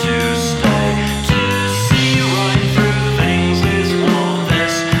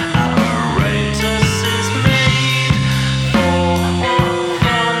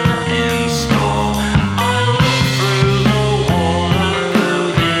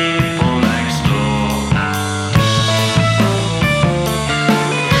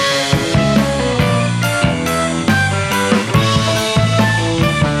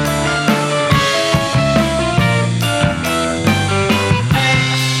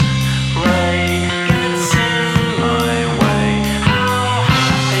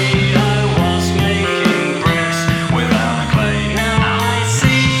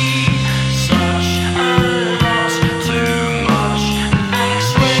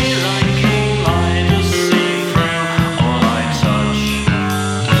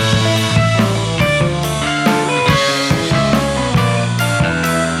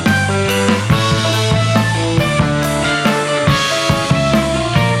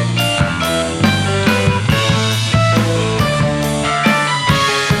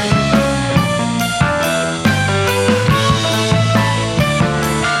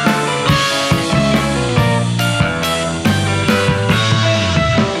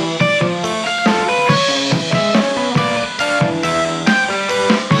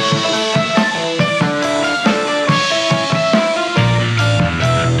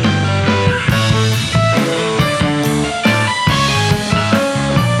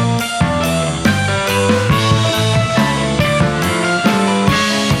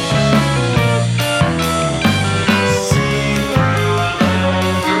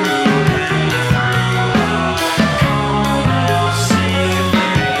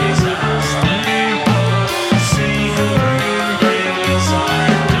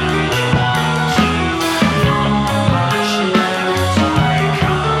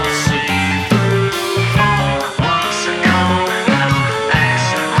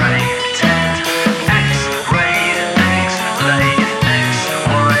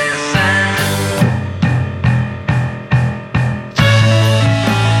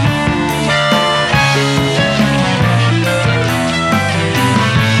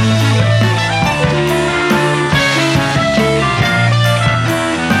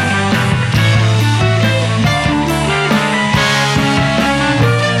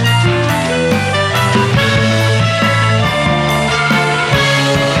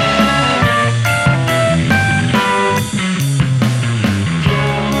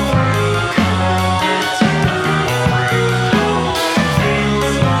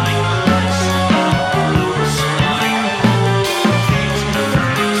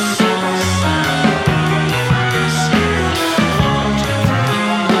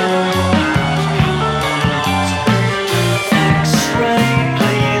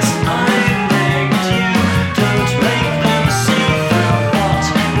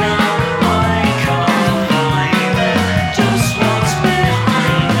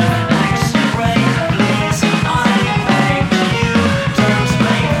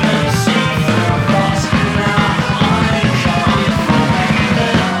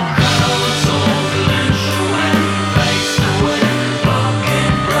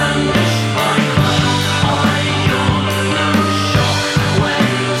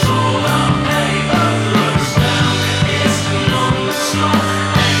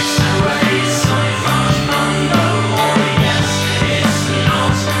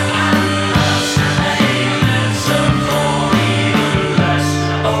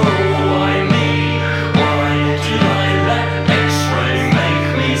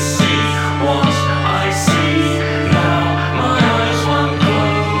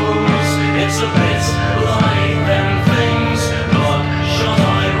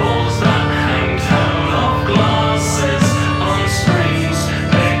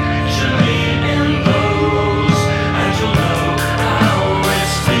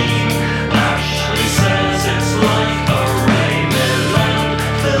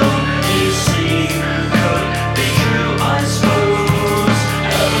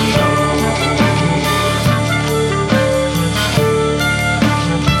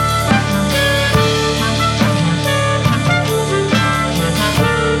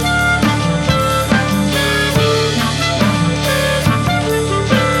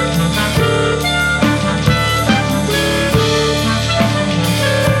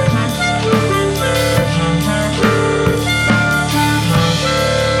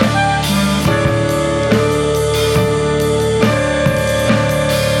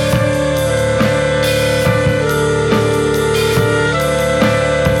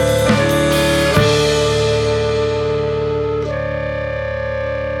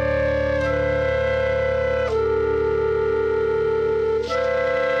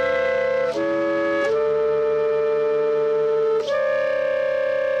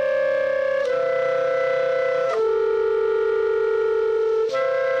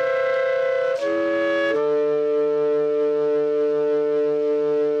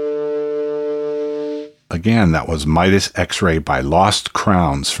 Again, that was Midas X-Ray by Lost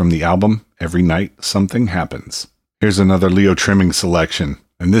Crowns from the album Every Night Something Happens. Here's another Leo Trimming selection,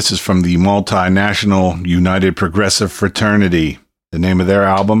 and this is from the multinational United Progressive Fraternity. The name of their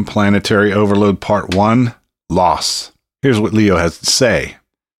album, Planetary Overload Part 1, Loss. Here's what Leo has to say.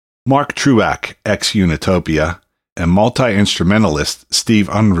 Mark Truax, ex-Unitopia, and multi-instrumentalist Steve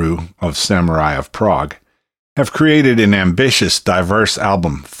Unruh of Samurai of Prague have created an ambitious, diverse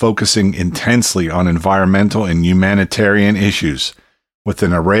album focusing intensely on environmental and humanitarian issues, with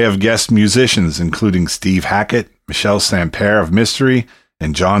an array of guest musicians including Steve Hackett, Michelle Sampere of Mystery,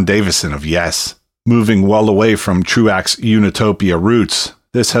 and John Davison of Yes. Moving well away from Truax's Unitopia roots,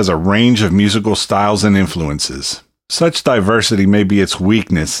 this has a range of musical styles and influences. Such diversity may be its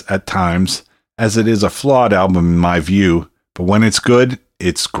weakness at times, as it is a flawed album in my view, but when it's good,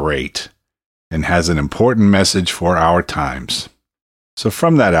 it's great, and has an important message for our times. So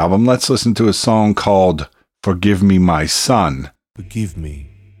from that album, let's listen to a song called Forgive Me, My Son. Forgive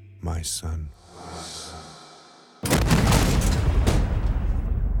me, my son.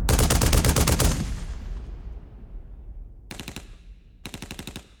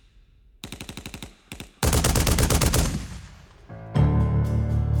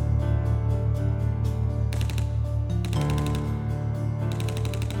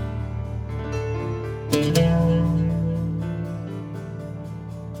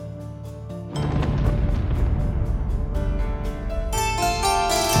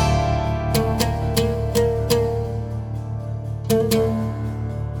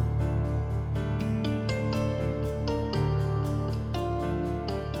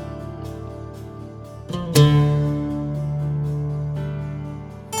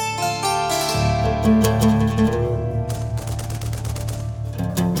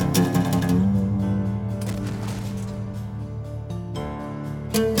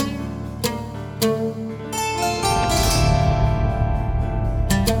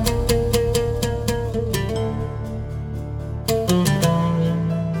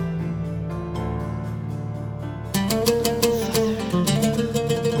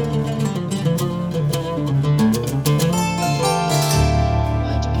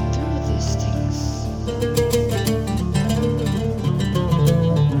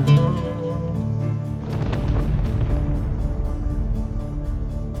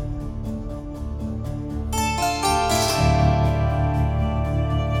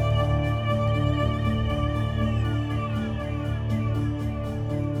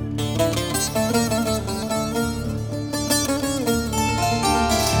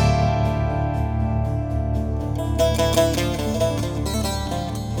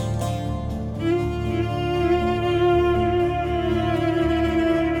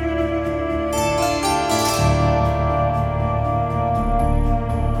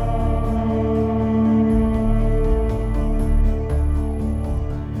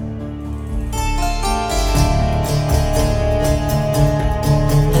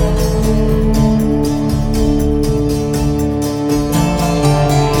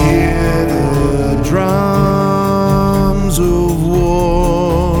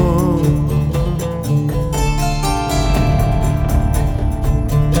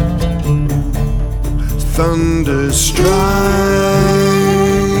 Thunder strikes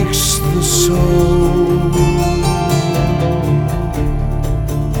the soul.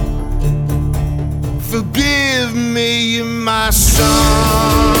 Forgive me, my son.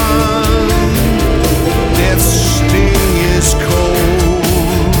 Death's sting is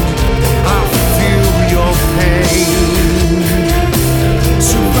cold. I feel your pain.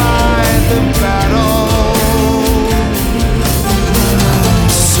 Survive the battle.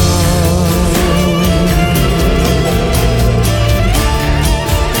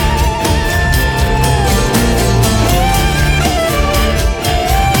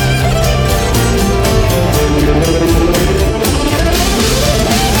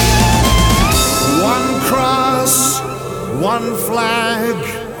 One flag,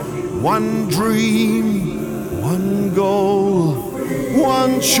 one dream, one goal,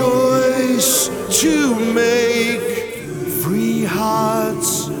 one choice to make. Free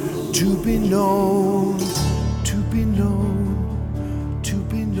hearts to be known, to be known, to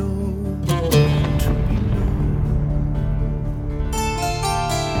be known, to be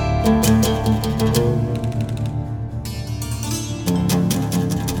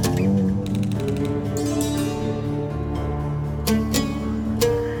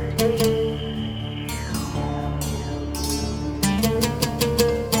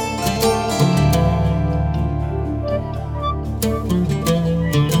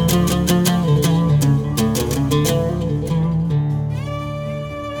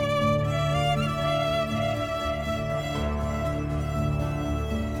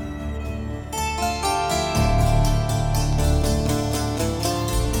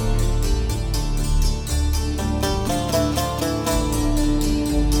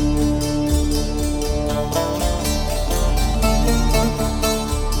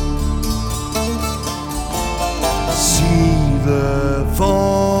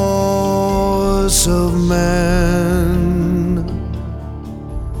thoughts of man.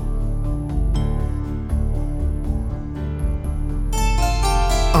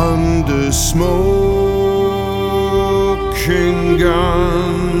 Under smoking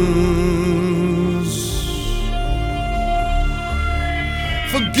guns.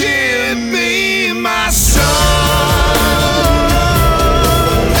 Forgive me, my son.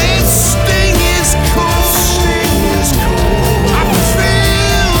 This sting is cold. I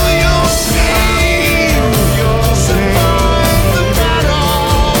feel your pain. Survive the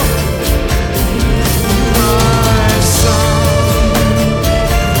battle, my son.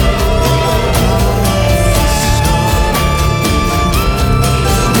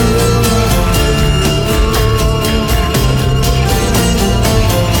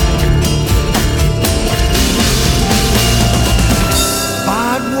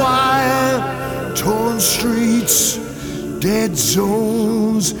 Barbed wire, torn streets, dead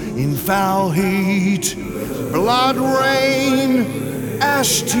zones in foul heat, blood rain,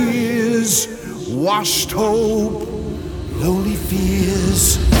 ash tears, washed hope, lonely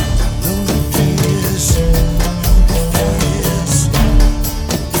fears, lonely fears, lonely fears.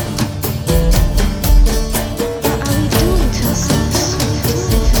 What are we doing to ourselves?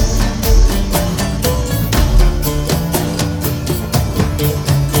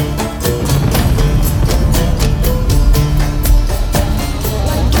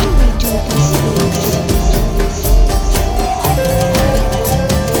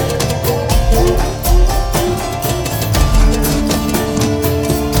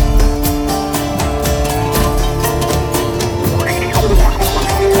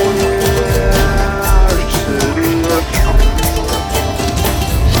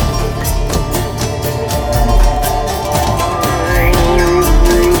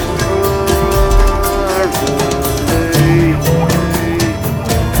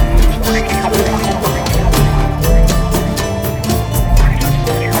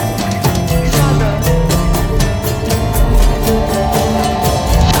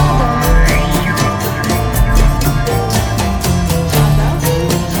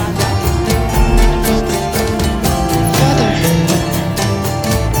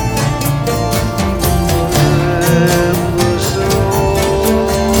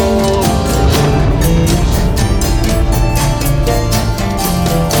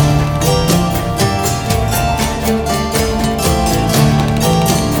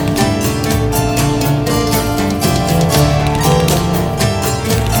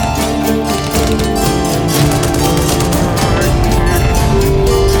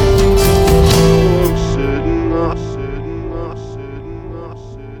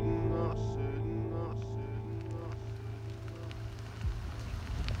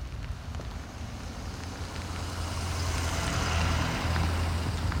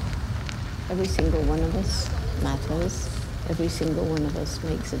 Every single one of us matters. Every single one of us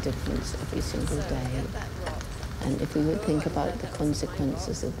makes a difference every single day. And if we would think about the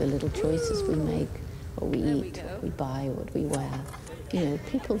consequences of the little choices we make, what we eat, what we buy, what we wear, you know,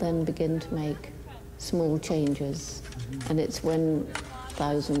 people then begin to make small changes. And it's when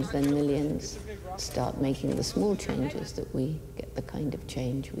thousands, then millions, start making the small changes that we get the kind of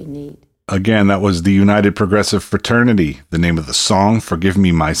change we need. Again, that was the United Progressive Fraternity, the name of the song, Forgive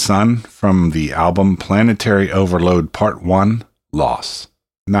Me, My Son, from the album Planetary Overload Part 1, Loss.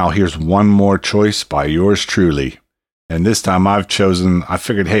 Now here's one more choice by yours truly. And this time I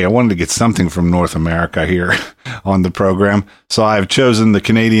figured, hey, I wanted to get something from North America here on the program. So I've chosen the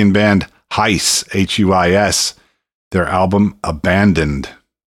Canadian band Heis, H-U-I-S, their album Abandoned.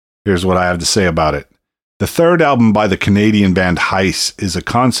 Here's what I have to say about it. The third album by the Canadian band Heis is a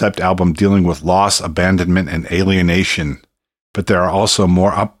concept album dealing with loss, abandonment, and alienation, but there are also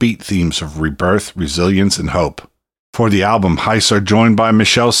more upbeat themes of rebirth, resilience, and hope. For the album, Heis are joined by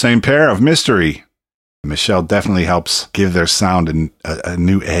Michelle St. Pierre of Mystery. Michelle definitely helps give their sound a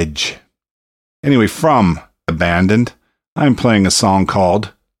new edge. Anyway, from Abandoned, I'm playing a song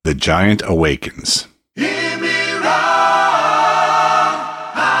called The Giant Awakens.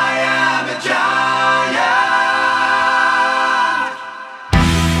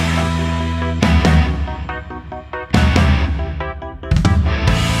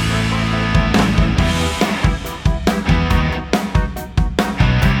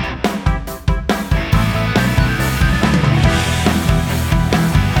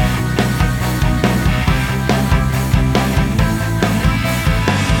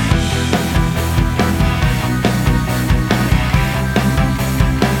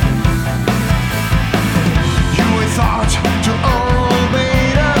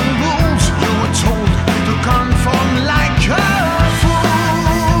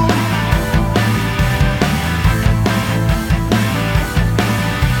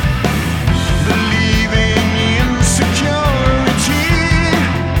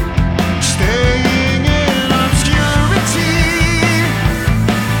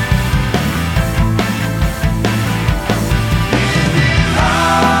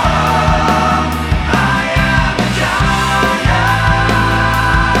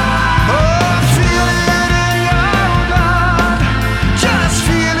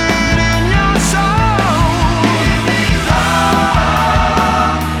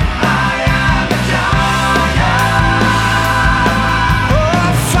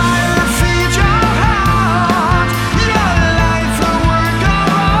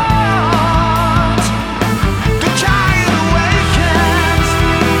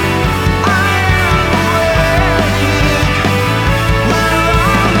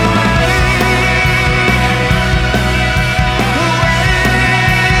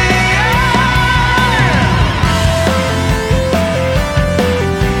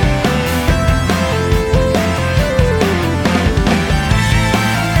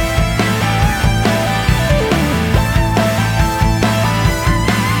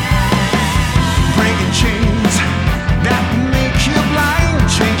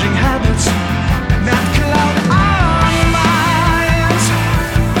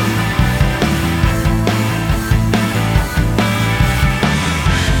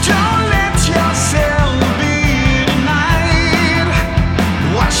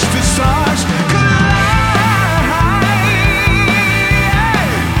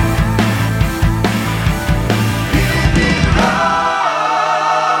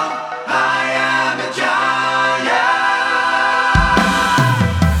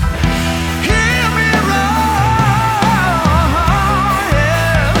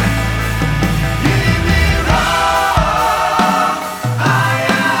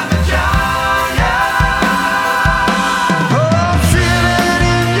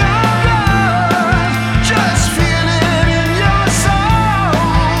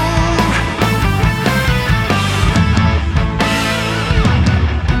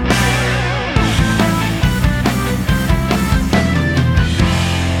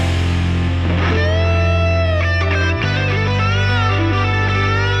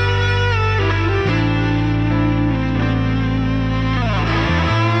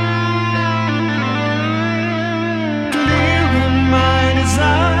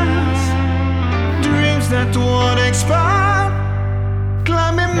 expert,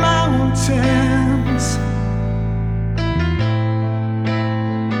 climbing mountains.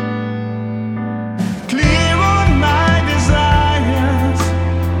 Clear on my desires,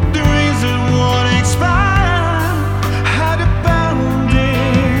 dreams that won't expire, had a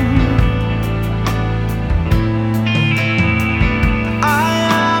bounding. I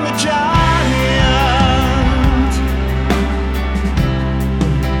am a giant.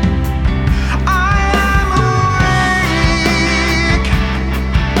 I am awake,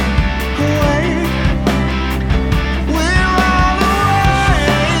 awake. We're all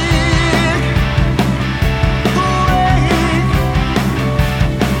awake, awake,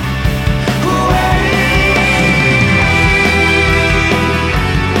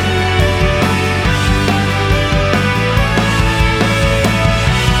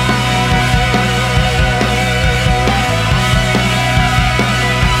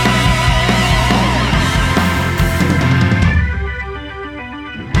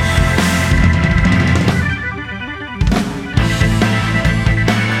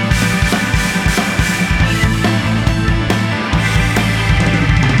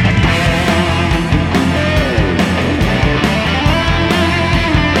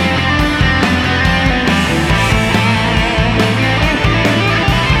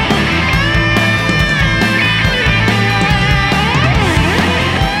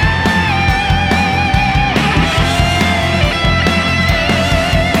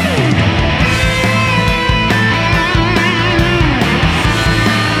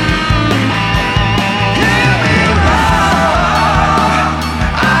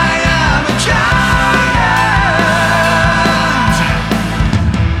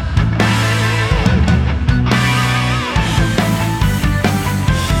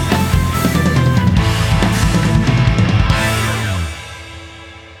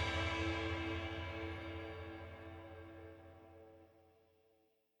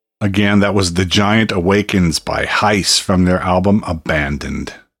 Again, that was The Giant Awakens by Heiss from their album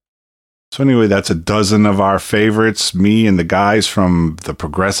Abandoned. So anyway, that's a dozen of our favorites, me and the guys from the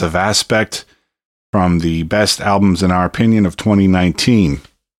Progressive Aspect, from the best albums in our opinion of 2019.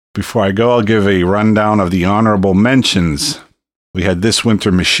 Before I go, I'll give a rundown of the honorable mentions. We had This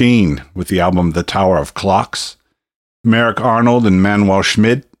Winter Machine with the album The Tower of Clocks, Merrick Arnold and Manuel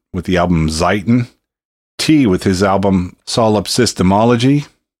Schmidt with the album Zeiten, T with his album Solipsystemology,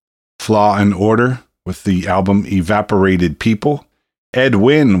 Flaw and Order with the album Evaporated People, Ed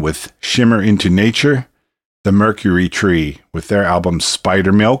Wynn with Shimmer into Nature, The Mercury Tree with their album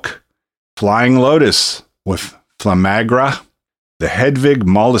Spider Milk, Flying Lotus with Flamagra, the Hedvig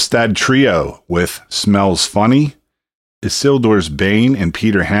Mollestad Trio with Smells Funny, Isildur's Bane and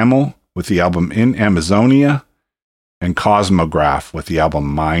Peter Hamill with the album In Amazonia, and Cosmograph with the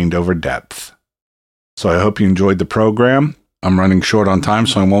album Mind Over Depth. So I hope you enjoyed the program. I'm running short on time,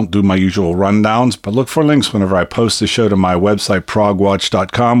 so I won't do my usual rundowns, but look for links whenever I post the show to my website,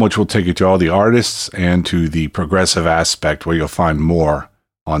 Prog-Watch.com, which will take you to all the artists and to the Progressive Aspect, where you'll find more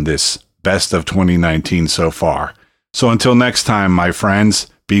on this best of 2019 so far. So until next time, my friends,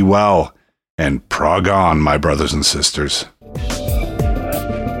 be well, and prog on, my brothers and sisters.